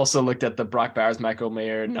 I also looked at the Brock Bowers, Michael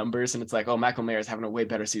Mayer numbers, and it's like, oh, Michael Mayer is having a way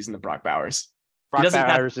better season than Brock Bowers. Brock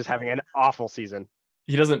Bowers is having an awful season.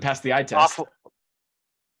 He doesn't pass the eye test. Awful.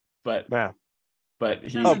 But yeah. But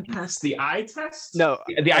he doesn't pass the eye test? No,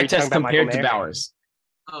 the eye test compared to Bowers.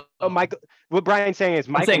 Michael. What Brian's saying is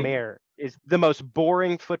Michael Mayer is the most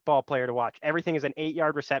boring football player to watch. Everything is an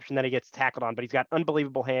 8-yard reception that he gets tackled on, but he's got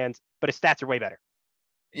unbelievable hands, but his stats are way better.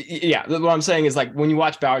 Yeah, what I'm saying is, like, when you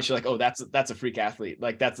watch Bowers, you're like, oh, that's a freak athlete.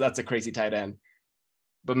 Like that's a crazy tight end.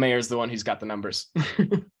 But Mayer's the one who's got the numbers.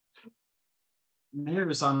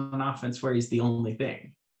 Mayer's on an offense where he's the only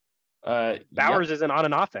thing. Bowers isn't on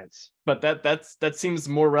an offense. But that seems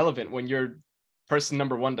more relevant when you're person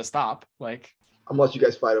number one to stop. Like, unless you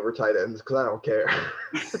guys fight over tight ends, because I don't care.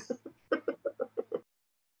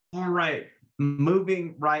 All right,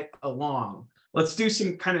 moving right along. Let's do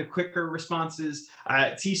some kind of quicker responses.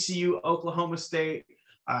 TCU, Oklahoma State.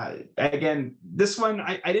 Again, this one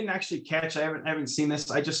I didn't actually catch. I haven't seen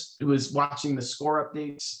this. I just was watching the score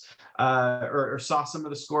updates or saw some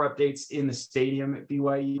of the score updates in the stadium at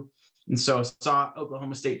BYU. And so saw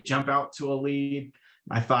Oklahoma State jump out to a lead.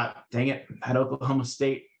 I thought, dang it, that Oklahoma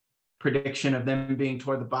State prediction of them being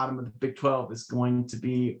toward the bottom of the Big 12 is going to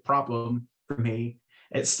be a problem for me.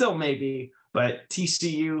 It still may be, but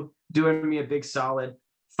TCU doing me a big solid,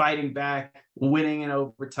 fighting back, winning in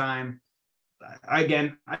overtime.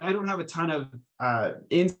 Again, I don't have a ton of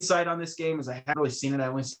insight on this game as I haven't really seen it. I've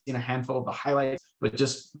only seen a handful of the highlights, but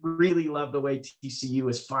just really love the way TCU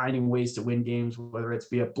is finding ways to win games, whether it's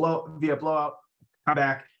via blowout,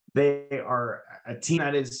 comeback. They are a team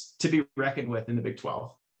that is to be reckoned with in the Big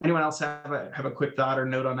 12. Anyone else have a quick thought or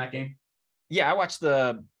note on that game? Yeah, I watched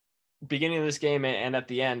the beginning of this game and at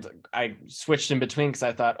the end. I switched in between because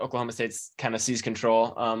I thought Oklahoma State's kind of seized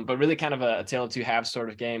control, but really kind of a tale of two halves sort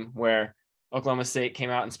of game where Oklahoma State came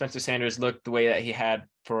out and Spencer Sanders looked the way that he had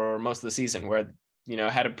for most of the season, where,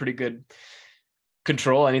 had a pretty good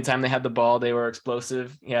control. Anytime they had the ball, they were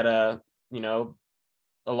explosive. He had a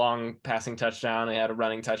long passing touchdown. He had a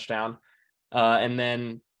running touchdown. And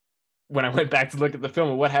then when I went back to look at the film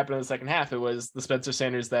of what happened in the second half, it was the Spencer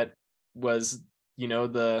Sanders that was,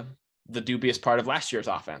 the dubious part of last year's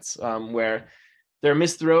offense, where there are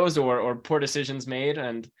missed throws or poor decisions made.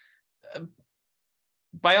 And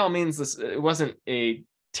by all means, it wasn't a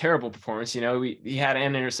terrible performance. He had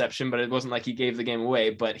an interception, but it wasn't like he gave the game away.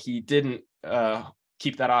 But he didn't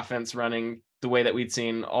keep that offense running the way that we'd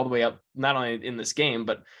seen all the way up, not only in this game,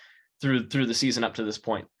 but through the season up to this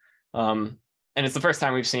point. And it's the first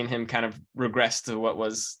time we've seen him kind of regress to what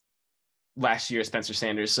was last year Spencer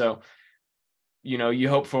Sanders. So, you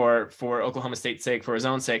hope for Oklahoma State's sake, for his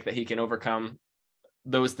own sake, that he can overcome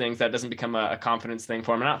those things, that doesn't become a confidence thing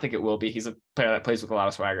for him. And I don't think it will be. He's a player that plays with a lot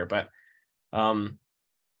of swagger. But on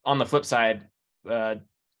the flip side,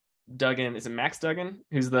 Duggan, is it Max Duggan,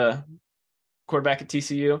 who's the quarterback at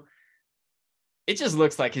TCU? It just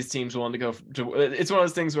looks like his team's willing to go to. It's one of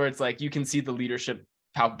those things where it's like you can see the leadership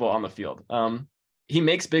palpable on the field. He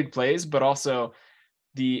makes big plays, but also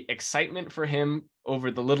the excitement for him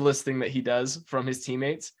over the littlest thing that he does from his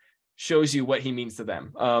teammates shows you what he means to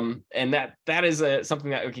them. And that is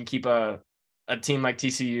something that can keep a team like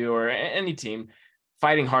TCU or any team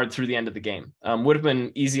fighting hard through the end of the game. Would have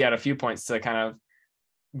been easy at a few points to kind of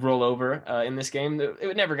roll over in this game.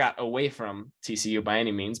 It never got away from TCU by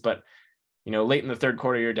any means, but late in the third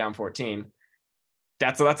quarter, you're down 14.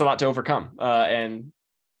 that's a lot to overcome. And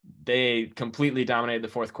they completely dominated the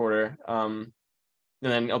fourth quarter. And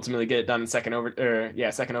then ultimately get it done in second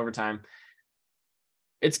overtime.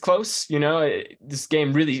 It's close, this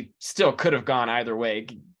game really still could have gone either way,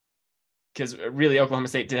 because really Oklahoma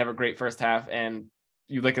State did have a great first half, and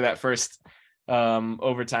you look at that first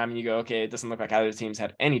overtime and you go, okay, it doesn't look like either team's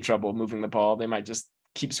had any trouble moving the ball. They might just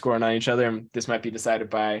keep scoring on each other, and this might be decided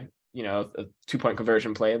by, a 2-point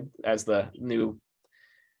conversion play as the new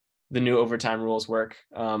overtime rules work.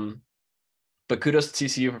 But kudos to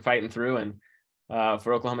TCU for fighting through, and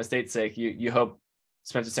for Oklahoma State's sake, you hope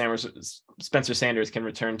Spencer Sanders can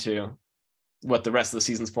return to what the rest of the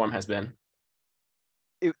season's form has been.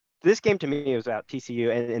 This game to me was about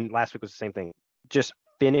TCU, and last week was the same thing. Just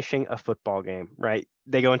finishing a football game, right?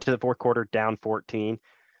 They go into the fourth quarter down 14,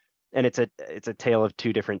 and it's a tale of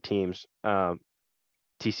two different teams.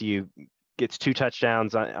 TCU gets 2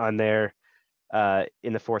 touchdowns on there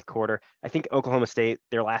in the fourth quarter. I think Oklahoma State,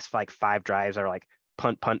 their last 5 drives are like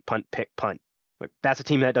punt, pick, punt. Like, that's a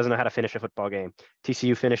team that doesn't know how to finish a football game.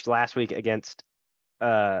 TCU finished last week against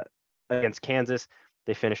Kansas.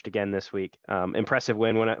 They finished again this week. Impressive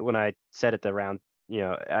win. When I said at the round,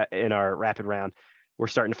 in our rapid round, we're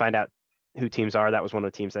starting to find out who teams are. That was one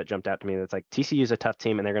of the teams that jumped out to me. That's like, TCU is a tough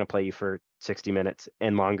team, and they're going to play you for 60 minutes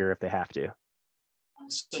and longer if they have to.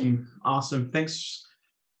 Awesome. Thanks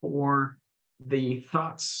for the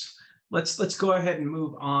thoughts. Let's go ahead and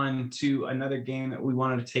move on to another game that we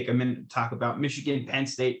wanted to take a minute to talk about. Michigan, Penn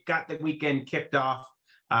State got the weekend kicked off.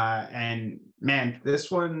 And man,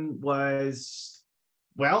 this one was,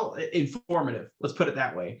 informative. Let's put it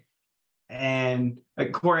that way. And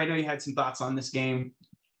Corey, I know you had some thoughts on this game.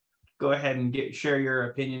 Go ahead and share your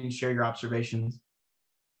opinion, share your observations.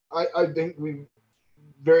 I think we've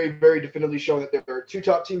very, very definitively shown that there are 2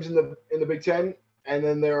 top teams in the Big Ten, and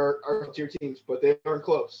then there are our tier teams, but they aren't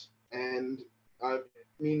close. And I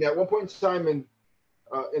mean, at one point in time in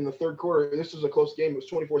the third quarter, this was a close game. It was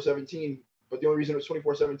 24-17, but the only reason it was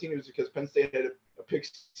 24-17 was because Penn State had a pick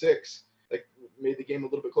 6 that made the game a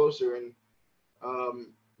little bit closer, and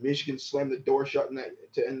Michigan slammed the door shut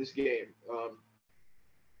to end this game.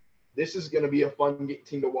 This is going to be a fun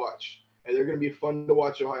team to watch, and they're going to be fun to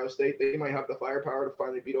watch Ohio State. They might have the firepower to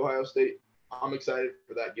finally beat Ohio State. I'm excited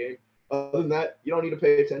for that game. Other than that, you don't need to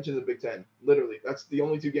pay attention to the Big Ten. Literally, that's the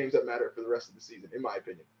only 2 games that matter for the rest of the season, in my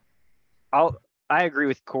opinion. I agree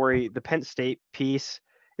with Corey. The Penn State piece,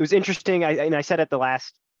 it was interesting. I said at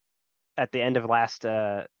the end of last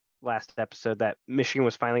episode that Michigan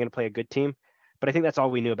was finally going to play a good team, but I think that's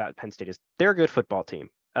all we knew about Penn State is they're a good football team.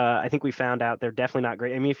 I think we found out they're definitely not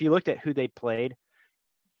great. I mean, if you looked at who they played,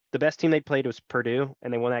 the best team they played was Purdue,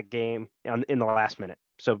 and they won that game in the last minute.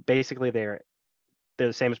 So basically, they're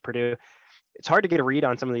the same as Purdue. It's hard to get a read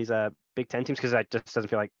on some of these Big Ten teams because that just doesn't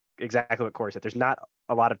feel like exactly what Corey said. There's not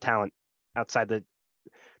a lot of talent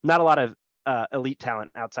not a lot of elite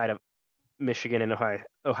talent outside of Michigan and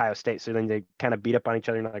Ohio State. So then they kind of beat up on each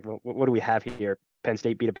other and like, well, what do we have here? Penn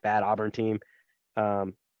State beat a bad Auburn team. They're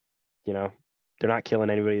not killing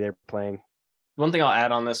anybody they're playing. One thing I'll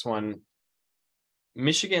add on this one,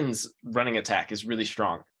 Michigan's running attack is really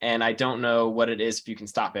strong, and I don't know what it is if you can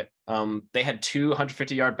stop it. They had 2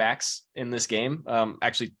 150-yard backs in this game,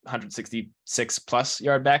 actually 166-plus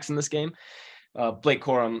yard backs in this game. Blake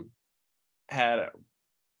Corum had,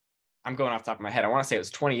 I'm going off the top of my head, I want to say it was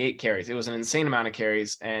 28 carries. It was an insane amount of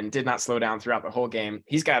carries and did not slow down throughout the whole game.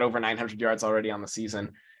 He's got over 900 yards already on the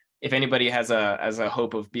season. If anybody has a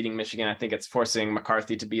hope of beating Michigan, I think it's forcing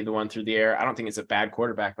McCarthy to be the one through the air. I don't think it's a bad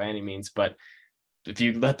quarterback by any means, but if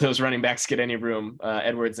you let those running backs get any room,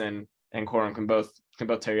 Edwards and Corum can both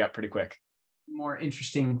tear you up pretty quick. More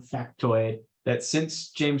interesting factoid that since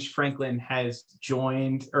James Franklin has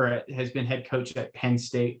joined or has been head coach at Penn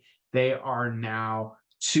State, they are now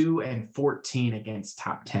 2-14 against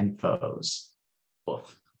top 10 foes.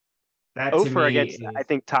 That over against, I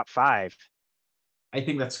think, top 5. I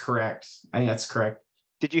think that's correct.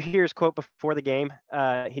 Did you hear his quote before the game?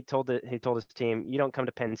 He told his team, "You don't come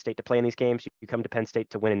to Penn State to play in these games. You come to Penn State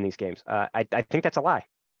to win in these games." I think that's a lie.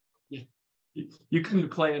 Yeah. You come to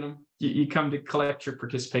play in them. You come to collect your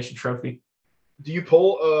participation trophy. Do you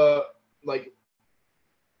pull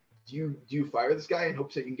do you fire this guy in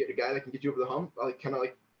hopes that you can get a guy that can get you over the hump? Kind of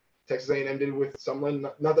like Texas A&M did with Sumlin.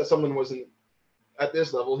 Not that Sumlin wasn't at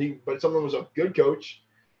this level, but Sumlin was a good coach.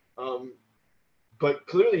 But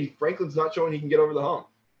clearly Franklin's not showing he can get over the hump.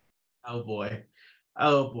 Oh boy.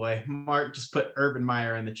 Mark just put Urban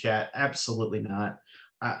Meyer in the chat. Absolutely not.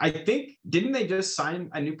 I think, didn't they just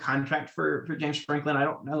sign a new contract for James Franklin? I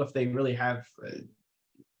don't know if they really have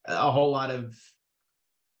a whole lot of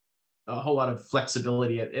a whole lot of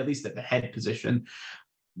flexibility, at least at the head position.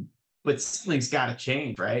 But something's got to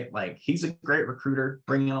change, right? Like, he's a great recruiter,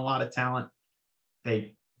 bringing in a lot of talent.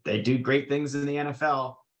 They do great things in the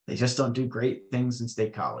NFL. They just don't do great things in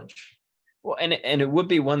state college. Well, and it would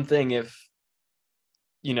be one thing if,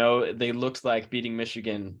 they looked like beating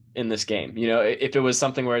Michigan in this game. If it was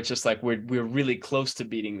something where it's just like we're really close to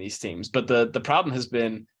beating these teams. But the problem has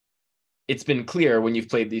been, it's been clear when you've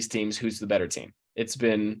played these teams who's the better team. It's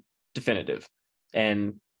been definitive,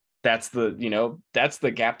 and that's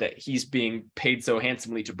the gap that he's being paid so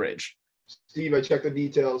handsomely to bridge. Steve, I checked the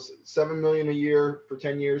details. $7 million a year for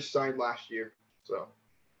 10 years, signed last year. So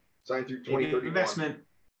signed through 2031. Investment.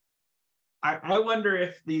 I wonder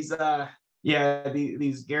if these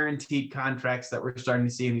these guaranteed contracts that we're starting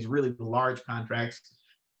to see, in these really large contracts,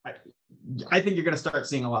 I think you're going to start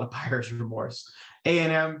seeing a lot of buyer's remorse.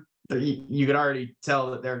 A&M, you could already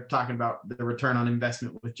tell that they're talking about the return on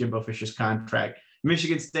investment with Jimbo Fisher's contract.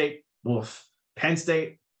 Michigan State, woof. Penn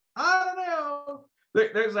State, I don't know.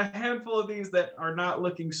 There's a handful of these that are not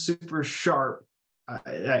looking super sharp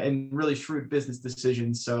and really shrewd business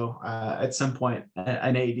decisions. So at some point,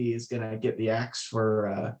 an AD is going to get the axe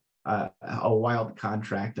for a wild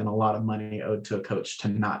contract and a lot of money owed to a coach to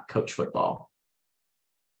not coach football.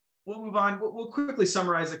 We'll move on. We'll quickly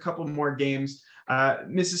summarize a couple more games.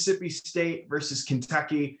 Mississippi State versus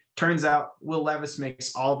Kentucky. Turns out Will Levis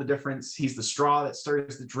makes all the difference. He's the straw that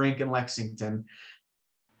stirs the drink in Lexington.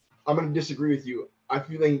 I'm going to disagree with you. I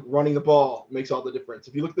think running the ball makes all the difference.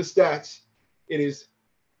 If you look at the stats, it is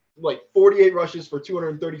like 48 rushes for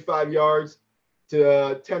 235 yards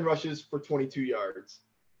to 10 rushes for 22 yards.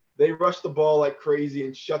 They rush the ball like crazy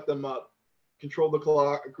and shut them up, control the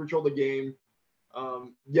clock, control the game.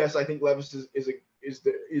 Yes, I think Levis is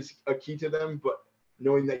a key to them, but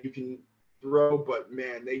knowing that you can throw, but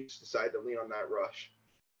man, they just decided to lean on that rush.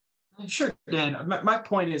 Sure, Dan. My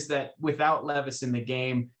point is that without Levis in the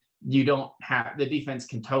game, you don't have the defense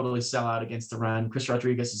can totally sell out against the run. Chris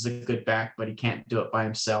Rodriguez is a good back, but he can't do it by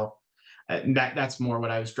himself. And that's more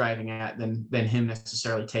what I was driving at than him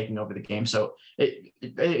necessarily taking over the game. So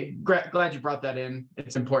glad you brought that in.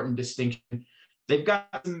 It's an important distinction. They've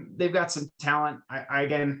got some talent.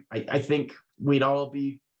 I think we'd all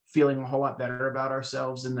be feeling a whole lot better about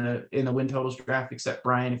ourselves in the win totals draft, except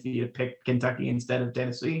Brian, if he had picked Kentucky instead of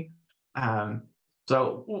Tennessee.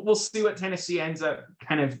 So we'll see what Tennessee ends up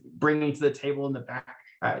kind of bringing to the table in the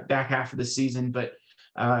back half of the season. But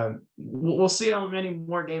we'll see how many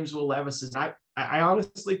more games Will Levis is. I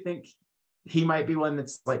honestly think he might be one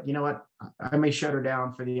that's like, you know what, I may shut her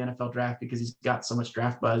down for the NFL draft because he's got so much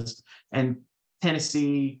draft buzz. And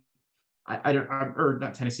Tennessee,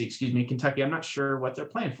 Kentucky, I'm not sure what they're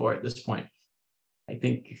playing for at this point. I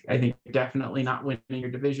think definitely not winning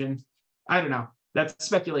your division. I don't know. That's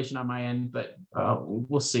speculation on my end, but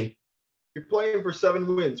we'll see. You're playing for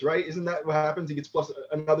 7 wins, right? Isn't that what happens? He gets plus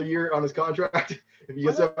another year on his contract if he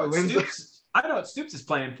gets 7 wins. I know what Stoops is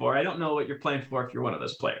playing for. I don't know what you're playing for if you're one of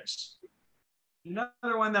those players.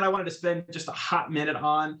 Another one that I wanted to spend just a hot minute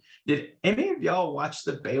on. Did any of y'all watch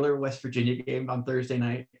the Baylor-West Virginia game on Thursday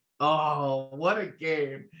night? Oh, what a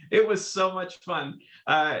game. It was so much fun.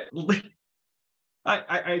 I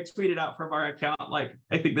tweeted out from our account, like,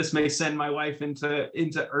 I think this may send my wife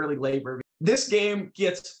into early labor. This game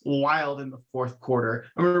gets wild in the fourth quarter.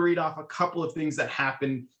 I'm going to read off a couple of things that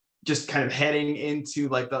happened just kind of heading into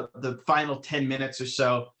like the final 10 minutes or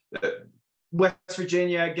so. West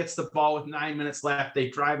Virginia gets the ball with 9 minutes left. They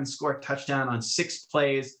drive and score a touchdown on 6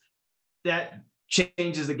 plays. That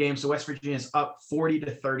changes the game. So West Virginia is up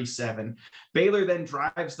 40-37. Baylor then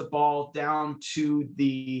drives the ball down to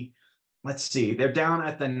they're down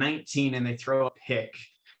at the 19 and they throw a pick.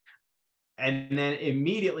 And then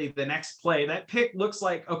immediately the next play, that pick looks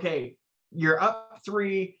like, okay, you're up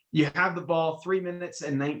 3, you have the ball, 3 minutes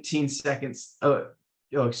and 19 seconds. Oh,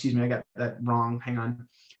 excuse me, I got that wrong. Hang on.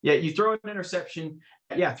 Yeah, you throw an interception.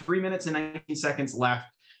 Yeah, 3 minutes and 19 seconds left.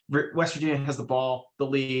 West Virginia has the ball, the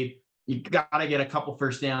lead. You got to get a couple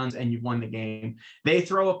first downs and you've won the game. They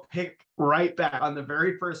throw a pick right back on the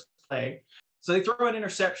very first play. So they throw an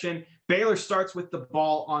interception. Baylor starts with the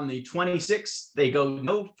ball on the 26. They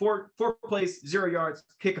go four plays, 0 yards,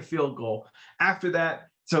 kick a field goal. After that,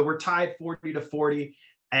 so we're tied 40-40.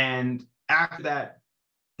 And after that,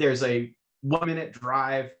 there's a 1-minute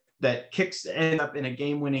drive that ends up in a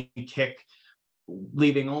game-winning kick,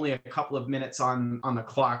 leaving only a couple of minutes on the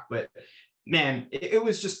clock. But man, it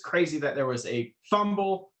was just crazy that there was a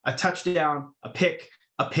fumble, a touchdown, a pick,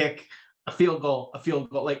 a field goal.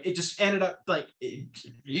 Like it just ended up like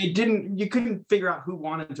you couldn't figure out who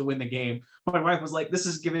wanted to win the game. My wife was like, this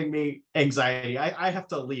is giving me anxiety. I have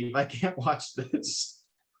to leave. I can't watch this.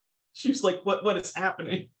 She was like, what is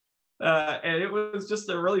happening? And it was just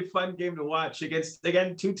a really fun game to watch against,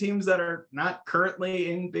 again, two teams that are not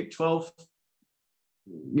currently in Big 12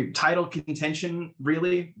 title contention,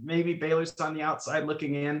 really. Maybe Baylor's on the outside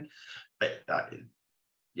looking in. But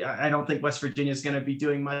yeah, I don't think West Virginia is going to be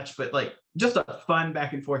doing much, but like just a fun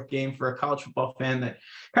back and forth game for a college football fan that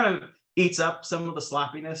kind of eats up some of the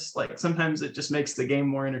sloppiness. Like sometimes it just makes the game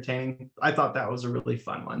more entertaining. I thought that was a really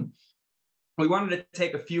fun one. We wanted to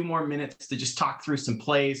take a few more minutes to just talk through some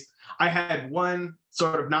plays. I had one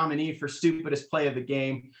sort of nominee for stupidest play of the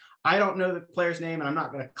game. I don't know the player's name, and I'm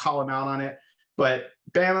not going to call him out on it, but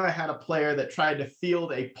Bama had a player that tried to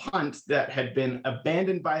field a punt that had been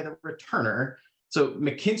abandoned by the returner. So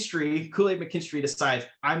Kool-Aid McKinstry decides,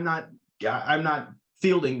 I'm not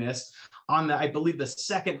fielding this. On the, I believe, the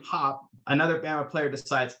second hop, another Bama player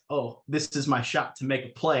decides, oh, this is my shot to make a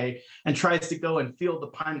play, and tries to go and field the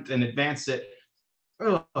punt and advance it.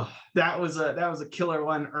 Oh, that was a killer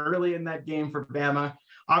one early in that game for Bama.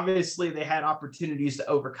 Obviously, they had opportunities to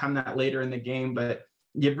overcome that later in the game, but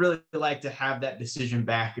you'd really like to have that decision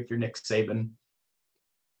back if you're Nick Saban.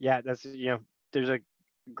 Yeah, that's, there's a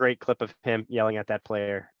great clip of him yelling at that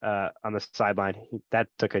player on the sideline. That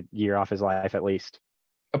took a year off his life at least.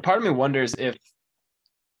 A part of me wonders if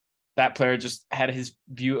that player just had his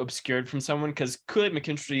view obscured from someone, because Kool-Aid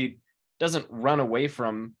McKinstry doesn't run away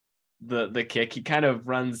from the kick. He kind of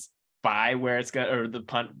runs by where it's going, or the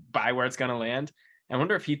punt by where it's going to land. I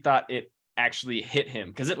wonder if he thought it actually hit him,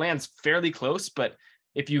 because it lands fairly close, but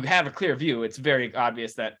if you have a clear view, it's very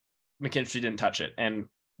obvious that McKinstry didn't touch it and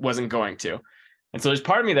wasn't going to. And so there's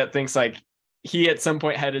part of me that thinks like he at some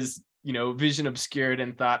point had his, vision obscured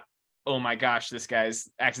and thought, oh my gosh, this guy's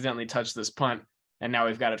accidentally touched this punt, and now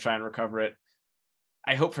we've got to try and recover it.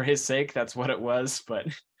 I hope for his sake that's what it was, but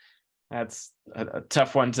that's a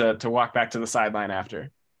tough one to walk back to the sideline after.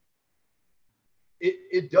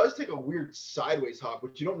 It does take a weird sideways hop,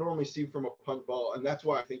 which you don't normally see from a punt ball, and that's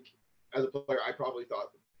why I think as a player I probably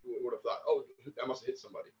would have thought, oh, that must have hit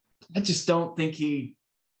somebody. I just don't think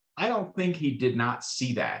I don't think he did not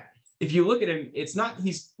see that. If you look at him,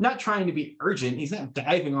 he's not trying to be urgent. He's not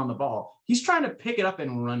diving on the ball. He's trying to pick it up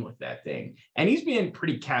and run with that thing. And he's being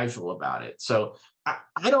pretty casual about it. So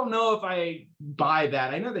I don't know if I buy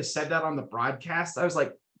that. I know they said that on the broadcast. I was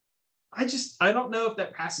like, I don't know if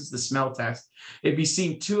that passes the smell test. If you've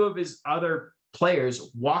seen two of his other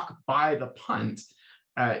players walk by the punt,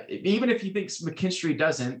 even if he thinks McKinstry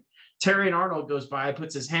doesn't, Terry Arnold goes by,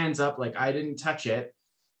 puts his hands up like, I didn't touch it.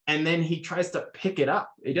 And then he tries to pick it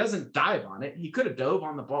up. He doesn't dive on it. He could have dove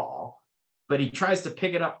on the ball, but he tries to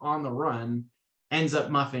pick it up on the run, ends up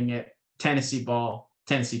muffing it. Tennessee ball,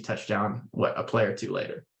 Tennessee touchdown, a play or two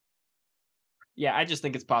later. Yeah, I just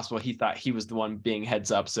think it's possible he thought he was the one being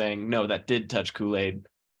heads up saying, no, that did touch Kool-Aid,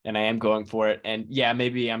 and I am going for it. And yeah,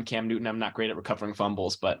 maybe I'm Cam Newton. I'm not great at recovering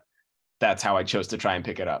fumbles, but that's how I chose to try and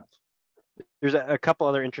pick it up. There's a couple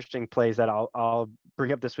other interesting plays that I'll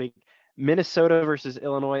bring up this week. Minnesota versus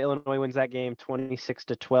Illinois. Illinois wins that game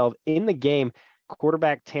 26-12. In the game,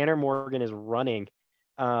 quarterback Tanner Morgan is running,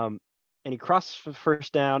 and he crosses for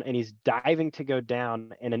first down, and he's diving to go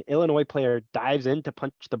down, and an Illinois player dives in to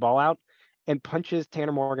punch the ball out and punches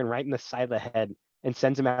Tanner Morgan right in the side of the head and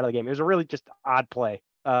sends him out of the game. It was a really just odd play.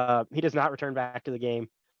 He does not return back to the game,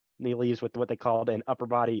 and he leaves with what they called an upper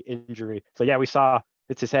body injury. So yeah, we saw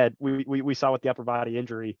it's his head. We saw what the upper body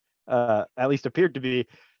injury at least appeared to be.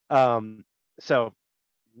 So,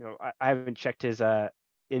 I haven't checked his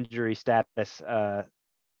injury status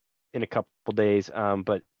in a couple days,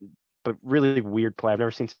 but really weird play. I've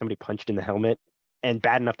never seen somebody punched in the helmet, and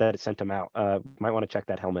bad enough that it sent him out. Might want to check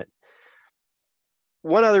that helmet.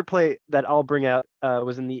 One other play that I'll bring out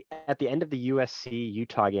was at the end of the USC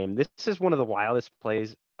Utah game. This is one of the wildest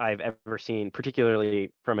plays I've ever seen,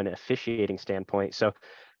 particularly from an officiating standpoint. So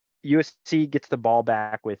USC gets the ball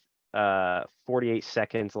back with 48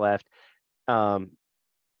 seconds left.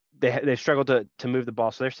 They struggled to move the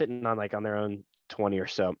ball, so they're sitting on their own 20 or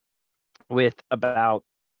so with about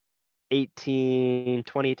 20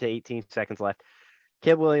 to 18 seconds left.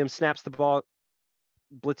 Caleb Williams snaps the ball.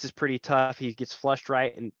 Blitz is pretty tough. He gets flushed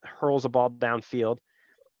right and hurls a ball downfield.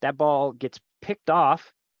 That ball gets picked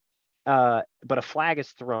off, but a flag is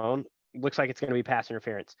thrown. Looks like it's going to be pass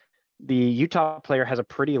interference. The Utah player has a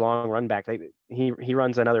pretty long run back. He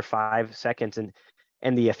runs another 5 seconds,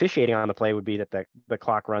 and the officiating on the play would be that the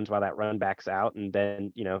clock runs while that run back's out, and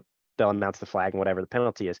then they'll announce the flag and whatever the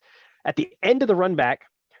penalty is. At the end of the run back,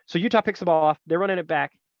 So Utah picks the ball off. They're running it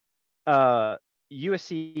back. A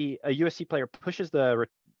USC player pushes the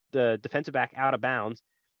defensive back out of bounds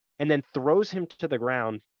and then throws him to the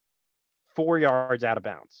ground 4 yards out of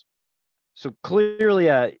bounds. So clearly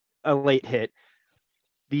a late hit.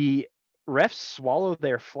 The refs swallow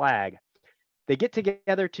their flag. They get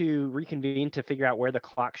together to reconvene to figure out where the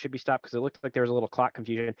clock should be stopped because it looked like there was a little clock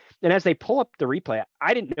confusion. And as they pull up the replay,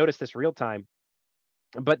 I didn't notice this real time,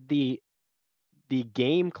 but the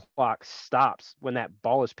game clock stops when that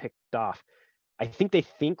ball is picked off. I think they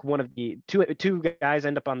think one of the two guys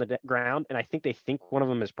end up on the ground, and I think they think one of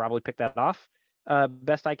them has probably picked that off,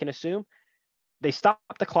 best I can assume. They stop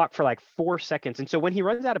the clock for like 4 seconds. And so when he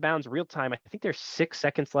runs out of bounds real time, I think there's 6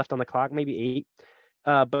 seconds left on the clock, maybe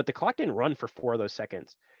 8. But the clock didn't run for 4 of those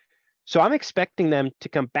seconds. So I'm expecting them to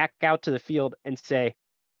come back out to the field and say,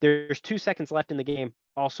 there's 2 seconds left in the game,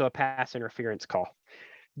 also a pass interference call.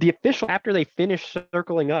 The official, after they finish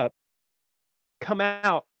circling up, come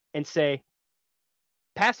out and say,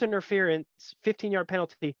 pass interference, 15-yard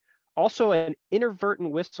penalty. Also, an inadvertent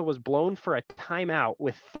whistle was blown for a timeout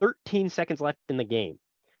with 13 seconds left in the game.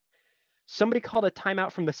 Somebody called a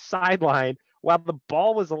timeout from the sideline while the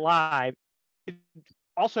ball was alive.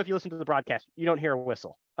 Also, if you listen to the broadcast, you don't hear a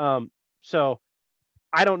whistle. So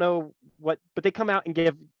I don't know what, but they come out and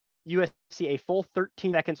give USC a full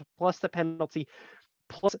 13 seconds plus the penalty,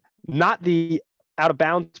 plus not the out of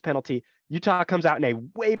bounds penalty. Utah comes out in a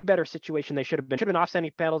way better situation. They should have been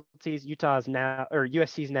offsetting penalties.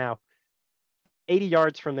 USC's now 80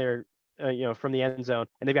 yards from their, from the end zone,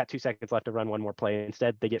 and they've got 2 seconds left to run one more play.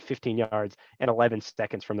 Instead, they get 15 yards and 11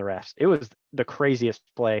 seconds from the refs. It was the craziest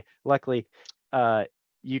play. Luckily,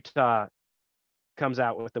 Utah comes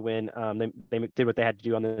out with the win. They did what they had to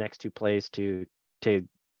do on the next 2 plays to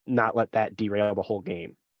not let that derail the whole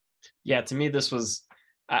game. Yeah, to me, this was,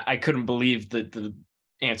 I couldn't believe the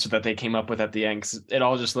answer that they came up with at the end, because it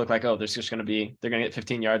all just looked like, oh, they're going to get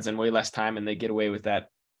 15 yards in way less time, and they get away with that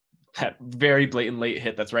very blatant late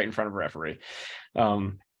hit that's right in front of a referee.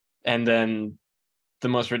 And then the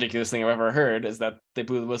most ridiculous thing I've ever heard is that they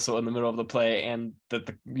blew the whistle in the middle of the play, and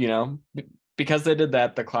that because they did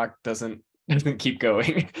that, the clock doesn't keep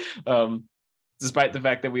going. Despite the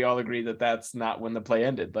fact that we all agree that that's not when the play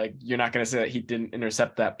ended. Like, you're not going to say that he didn't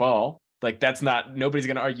intercept that ball. Like, nobody's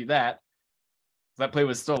going to argue that. That play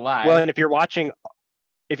was still live. Well, and if you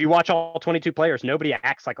watch all 22 players, nobody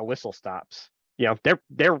acts like a whistle stops.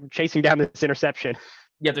 They're chasing down this interception.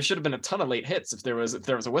 Yeah, there should have been a ton of late hits if there was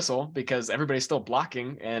a whistle, because everybody's still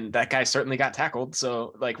blocking, and that guy certainly got tackled.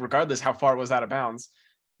 So, like, regardless how far it was out of bounds,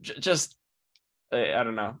 just I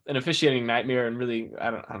don't know, an officiating nightmare, and really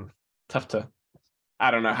I'm tough to.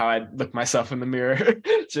 I don't know how I'd look myself in the mirror.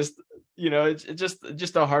 It's just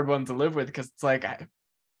a hard one to live with, because it's like,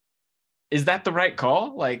 is that the right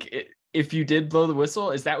call? Like, if you did blow the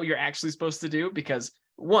whistle, is that what you're actually supposed to do? Because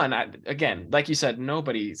one, again, like you said,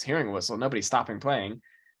 nobody's hearing a whistle, nobody's stopping playing.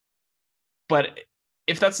 But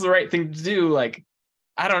if that's the right thing to do, like,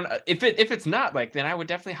 I don't know. If it's not, like, then I would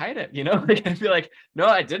definitely hide it. Like, I'd be like, no,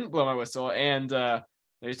 I didn't blow my whistle, and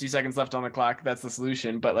there's 2 seconds left on the clock. That's the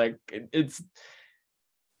solution. But like,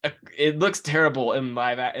 it looks terrible in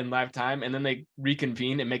live time, and then they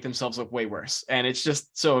reconvene and make themselves look way worse, and it's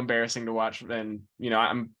just so embarrassing to watch. And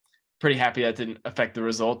I'm pretty happy that didn't affect the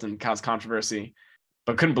result and cause controversy,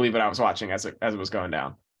 but couldn't believe what I was watching as it was going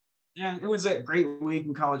down. Yeah, it was a great week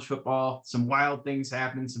in college football. Some wild things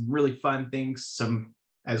happened, some really fun things, some,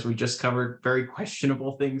 as we just covered, very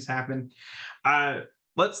questionable things happened.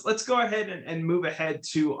 Let's go ahead and move ahead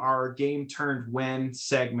to our game turned when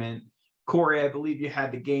segment. Corey, I believe you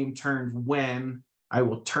had the game turned when. I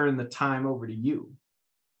will turn the time over to you.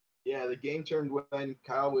 Yeah, the game turned when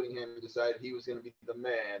Kyle Whittingham decided he was going to be the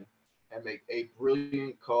man and make a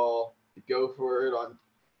brilliant call to go for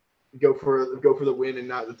the win and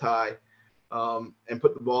not the tie, and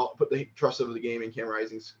put the trust of the game in Cam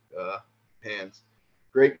Rising's hands.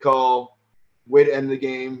 Great call, way to end the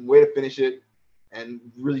game, way to finish it, and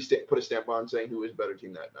really put a stamp on saying who was a better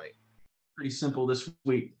team that night. Pretty simple this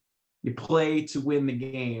week. You play to win the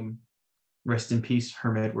game. Rest in peace,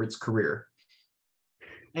 Herm Edwards' career.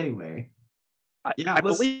 Anyway, yeah, I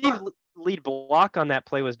believe lead block on that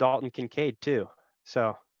play was Dalton Kincaid too.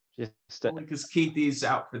 So just because Keithy's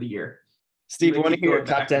out for the year. Steve, want to hear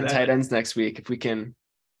top 10 tight ends next week if we can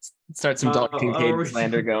start some Dalton Kincaid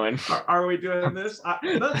slander going. Are we doing this?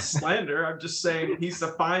 Not slander. I'm just saying he's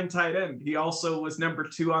a fine tight end. He also was number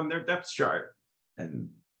 2 on their depth chart, and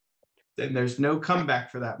there's no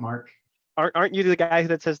comeback for that, Mark. Aren't you the guy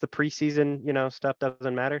that says the preseason, stuff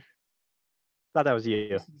doesn't matter? Thought that was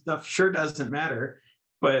you. Stuff sure doesn't matter,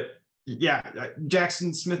 but Yeah,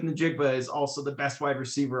 Jackson Smith-Njigba is also the best wide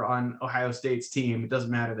receiver on Ohio State's team. It doesn't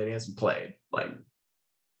matter that he hasn't played. Like,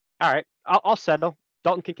 All right, I'll settle.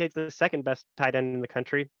 Dalton Kincaid's the second best tight end in the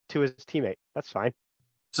country to his teammate. That's fine.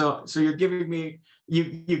 so you're giving me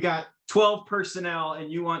you got 12 personnel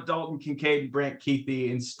and you want Dalton Kincaid and Brant Keithy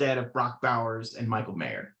instead of Brock Bowers and Michael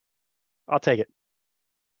Mayer. I'll take it.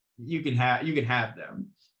 You can have them.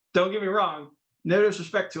 Don't get me wrong. No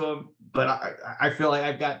disrespect to them, but I feel like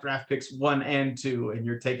I've got draft picks 1 and 2, and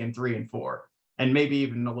you're taking 3 and 4, and maybe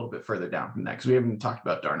even a little bit further down from that because we haven't talked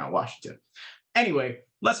about Darnell Washington. Anyway,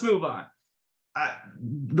 let's move on.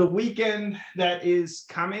 The weekend that is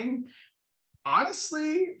coming,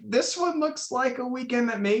 honestly, this one looks like a weekend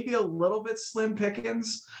that may be a little bit slim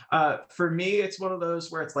pickings. For me, it's one of those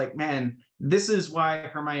where it's like, man, this is why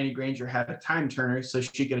Hermione Granger had a time turner so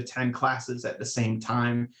she could attend classes at the same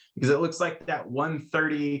time, because it looks like that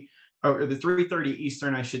 1:30 or the 3:30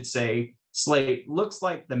 Eastern, I should say, slate looks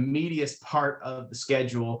like the meatiest part of the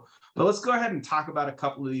schedule. But let's go ahead and talk about a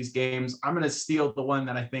couple of these games. I'm going to steal the one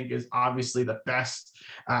that I think is obviously the best.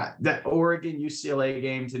 That Oregon UCLA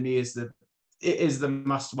game to me is the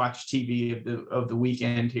must-watch TV of the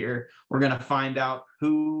weekend here. We're going to find out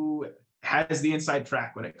who has the inside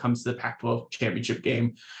track when it comes to the Pac-12 championship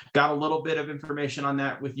game. Got a little bit of information on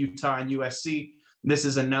that with Utah and USC. This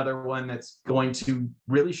is another one that's going to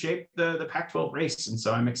really shape the Pac-12 race, and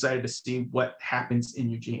so I'm excited to see what happens in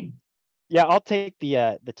Eugene. Yeah, I'll take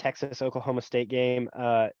the Texas Oklahoma State game.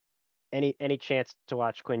 Any chance to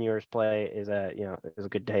watch Quinn Ewers play is a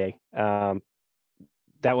good day. That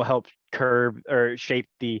will help curb or shape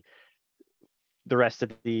the rest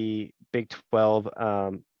of the Big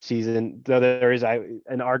 12 season. Though there is an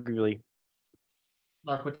arguably.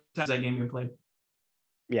 Mark, what time's that game you played?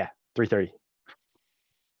 Yeah, 3:30.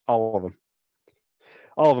 All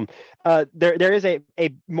of them. There is a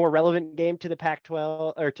more relevant game to the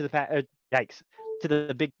Pac-12 or to the to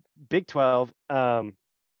the Big 12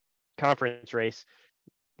 conference race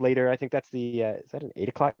later. I think that's the is that an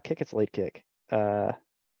 8:00 kick? It's a late kick.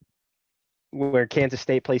 Where Kansas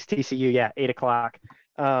State plays TCU. Yeah,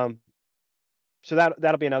 8:00. So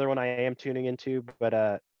that'll be another one I am tuning into, but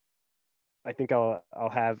I think I'll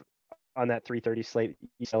have on that 3:30 slate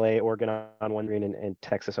UCLA, Oregon on one screen, and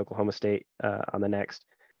Texas Oklahoma State on the next.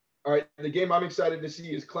 All right, the game I'm excited to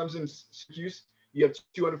see is Clemson Syracuse. You have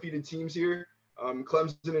 2 undefeated teams here.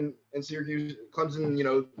 Clemson and Syracuse. Clemson,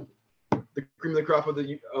 the cream of the crop of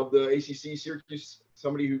the ACC. Syracuse,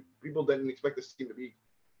 somebody who people didn't expect this team to be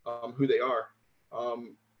who they are.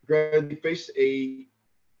 Granted, they faced a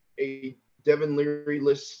Devin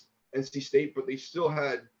Leary-less NC State, but they still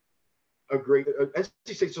had a great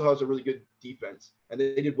NC State still has a really good defense, and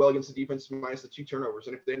they did well against the defense minus the 2 turnovers.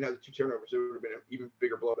 And if they didn't have the 2 turnovers, it would have been an even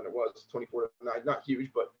bigger blow than it was. 24-9, not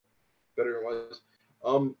huge, but better than it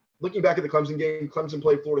was. Looking back at the Clemson game, Clemson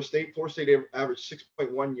played Florida State. Florida State averaged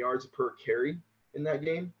 6.1 yards per carry in that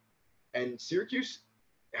game, and Syracuse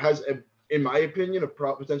has in my opinion,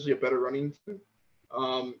 potentially a better running team.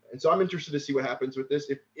 And so I'm interested to see what happens with this.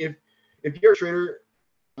 If Garrett Shrader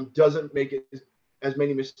doesn't make it as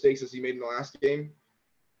many mistakes as he made in the last game,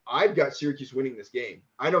 I've got Syracuse winning this game.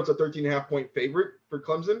 I know it's a 13.5 point favorite for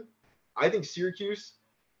Clemson. I think Syracuse,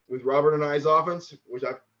 with Robert and I's offense, which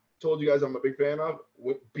I've told you guys I'm a big fan of,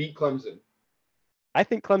 would beat Clemson. I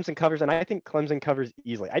think Clemson covers, and I think Clemson covers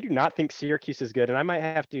easily. I do not think Syracuse is good, and I might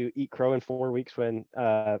have to eat crow in 4 weeks when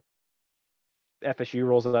FSU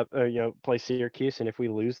rolls it up, play Syracuse, and if we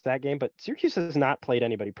lose that game. But Syracuse has not played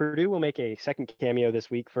anybody. Purdue will make a second cameo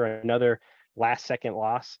this week for another last-second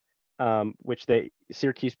loss, which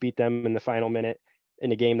Syracuse beat them in the final minute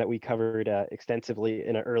in a game that we covered extensively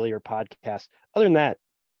in an earlier podcast. Other than that,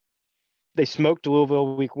 they smoked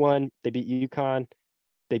Louisville week 1. They beat UConn.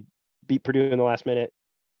 They beat Purdue in the last minute.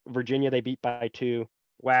 Virginia, they beat by 2.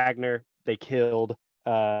 Wagner, they killed.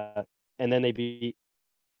 And then they beat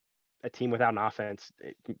a team without an offense,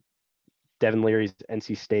 Devin Leary's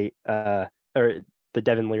NC State, or the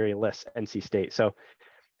Devin Leary-less NC State. So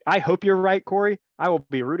I hope you're right, Corey. I will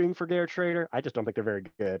be rooting for Garrett Shrader. I just don't think they're very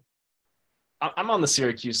good. I'm on the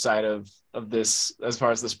Syracuse side of this as far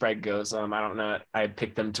as the spread goes. I don't know. I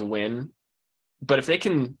picked them to win, but if they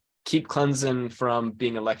can keep Clemson from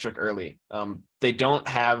being electric early, they don't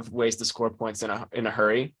have ways to score points in a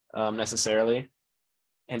hurry necessarily.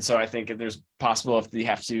 And so I think if there's possible if they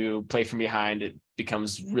have to play from behind, it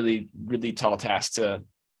becomes really, really tall task to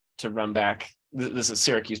run back. This is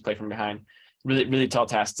Syracuse play from behind. Really, really tall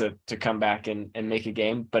task to come back and make a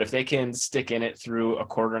game. But if they can stick in it through a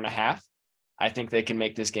quarter and a half, I think they can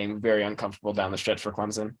make this game very uncomfortable down the stretch for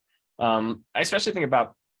Clemson. I especially think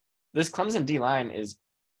about this Clemson D-line is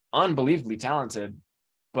unbelievably talented,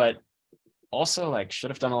 but also like should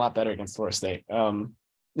have done a lot better against Florida State.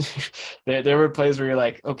 There were plays where you're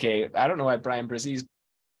like, okay, I don't know why Brian Brzez's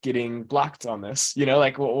getting blocked on this,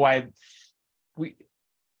 like why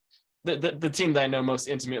the team that I know most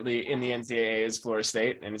intimately in the NCAA is Florida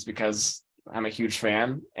State, and it's because I'm a huge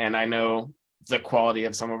fan and I know the quality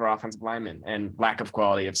of some of our offensive linemen and lack of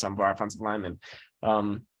quality of some of our offensive linemen.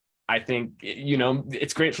 I think,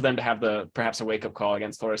 it's great for them to have perhaps a wake-up call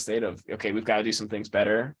against Florida State of, okay, we've got to do some things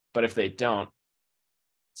better. But if they don't,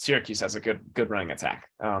 Syracuse has a good running attack.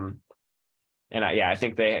 I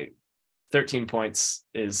think 13 points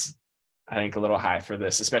is, I think, a little high for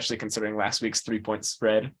this, especially considering last week's 3-point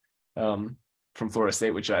spread from Florida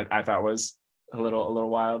State, which I thought was a little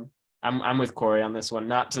wild. I'm with Corey on this one,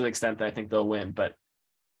 not to the extent that I think they'll win, but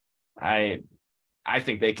I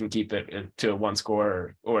think they can keep it to a one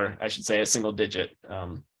score, or I should say a single digit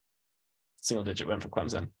win for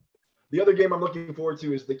Clemson. The other game I'm looking forward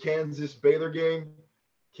to is the Kansas-Baylor game.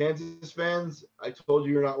 Kansas fans, I told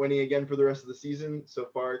you you're not winning again for the rest of the season. So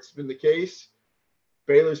far, it's been the case.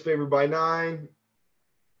 Baylor's favored by 9.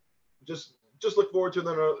 Just look forward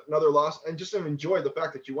to another loss, and just enjoy the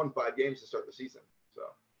fact that you won 5 games to start the season. So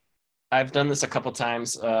I've done this a couple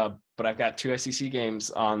times, but I've got 2 SEC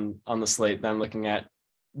games on the slate that I'm looking at.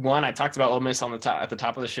 One, I talked about Ole Miss at the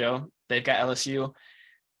top of the show. They've got LSU.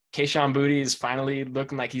 Kayshon Boutte is finally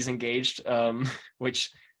looking like he's engaged,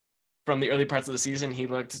 which from the early parts of the season, he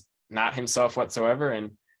looked not himself whatsoever.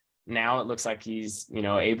 And now it looks like he's,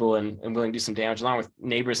 able and willing to do some damage, along with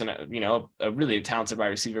Neighbors and, a really talented wide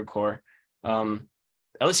receiver core.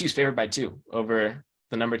 LSU's favored by 2 over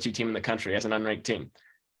the number 2 team in the country as an unranked team.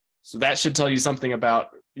 So that should tell you something about,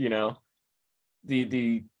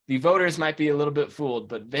 the voters might be a little bit fooled,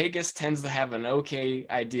 but Vegas tends to have an okay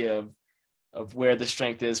idea of where the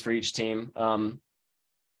strength is for each team.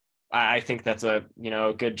 I think that's a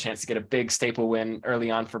good chance to get a big staple win early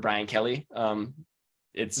on for Brian Kelly.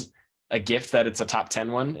 It's a gift that it's a top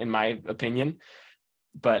 10 one, in my opinion,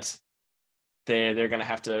 but they're going to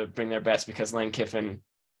have to bring their best, because Lane Kiffin,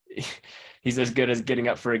 he's as good as getting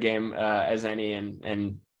up for a game as any,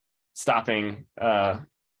 and stopping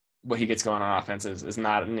what he gets going on offense is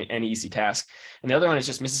not an easy task. And the other one is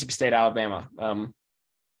just Mississippi State, Alabama.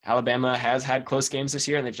 Alabama has had close games this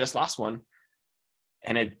year, and they've just lost one.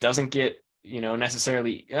 And it doesn't get,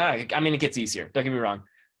 necessarily, it gets easier. Don't get me wrong.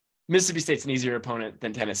 Mississippi State's an easier opponent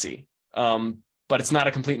than Tennessee. But it's not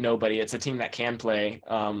a complete nobody. It's a team that can play.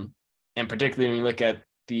 And particularly when you look at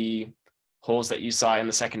the holes that you saw in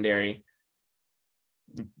the secondary,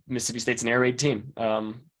 Mississippi State's an air raid team.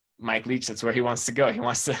 Mike Leach, that's where he wants to go. He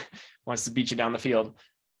wants to beat you down the field.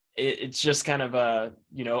 It's just kind of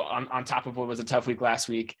on top of what was a tough week last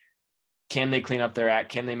week. Can they clean up their act?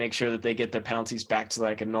 Can they make sure that they get their penalties back to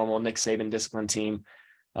like a normal Nick Saban disciplined team?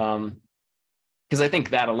 Because I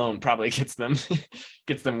think that alone probably gets them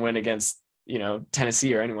win against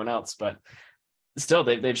Tennessee or anyone else. But still,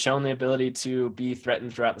 they've shown the ability to be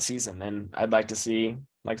threatened throughout the season, and I'd like to see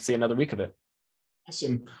another week of it.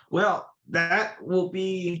 Awesome. Well, that will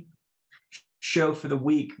be show for the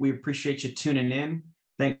week. We appreciate you tuning in.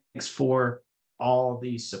 Thanks for all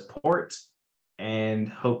the support, and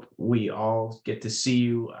hope we all get to see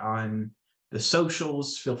you on the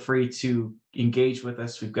socials. Feel free to engage with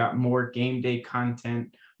us. We've got more game day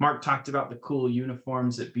content. Mark talked about the cool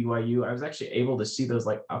uniforms at BYU. I was actually able to see those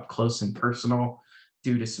like up close and personal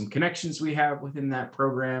due to some connections we have within that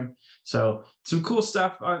program. So some cool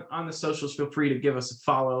stuff on the socials. Feel free to give us a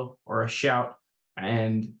follow or a shout.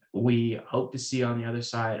 And we hope to see you on the other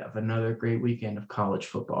side of another great weekend of college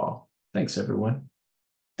football. Thanks, everyone.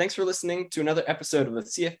 Thanks for listening to another episode of the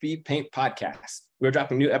CFB Paint Podcast. We're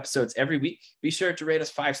dropping new episodes every week. Be sure to rate us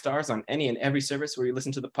 5 stars on any and every service where you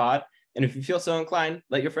listen to the pod. And if you feel so inclined,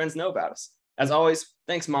 let your friends know about us. As always,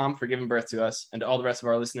 thanks, Mom, for giving birth to us. And to all the rest of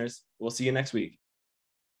our listeners, we'll see you next week.